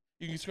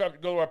 you can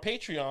go to our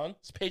Patreon.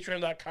 It's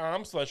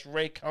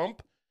patreon.com/RayCump.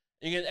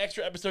 You get an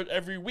extra episode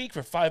every week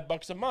for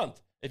 $5 a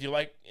month. If you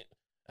like,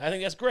 I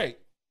think that's great.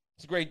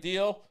 It's a great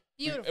deal.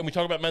 Beautiful. And we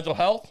talk about mental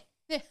health,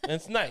 and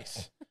it's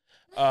nice.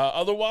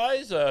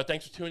 Otherwise,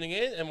 thanks for tuning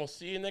in, and we'll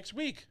see you next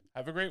week.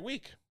 Have a great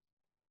week.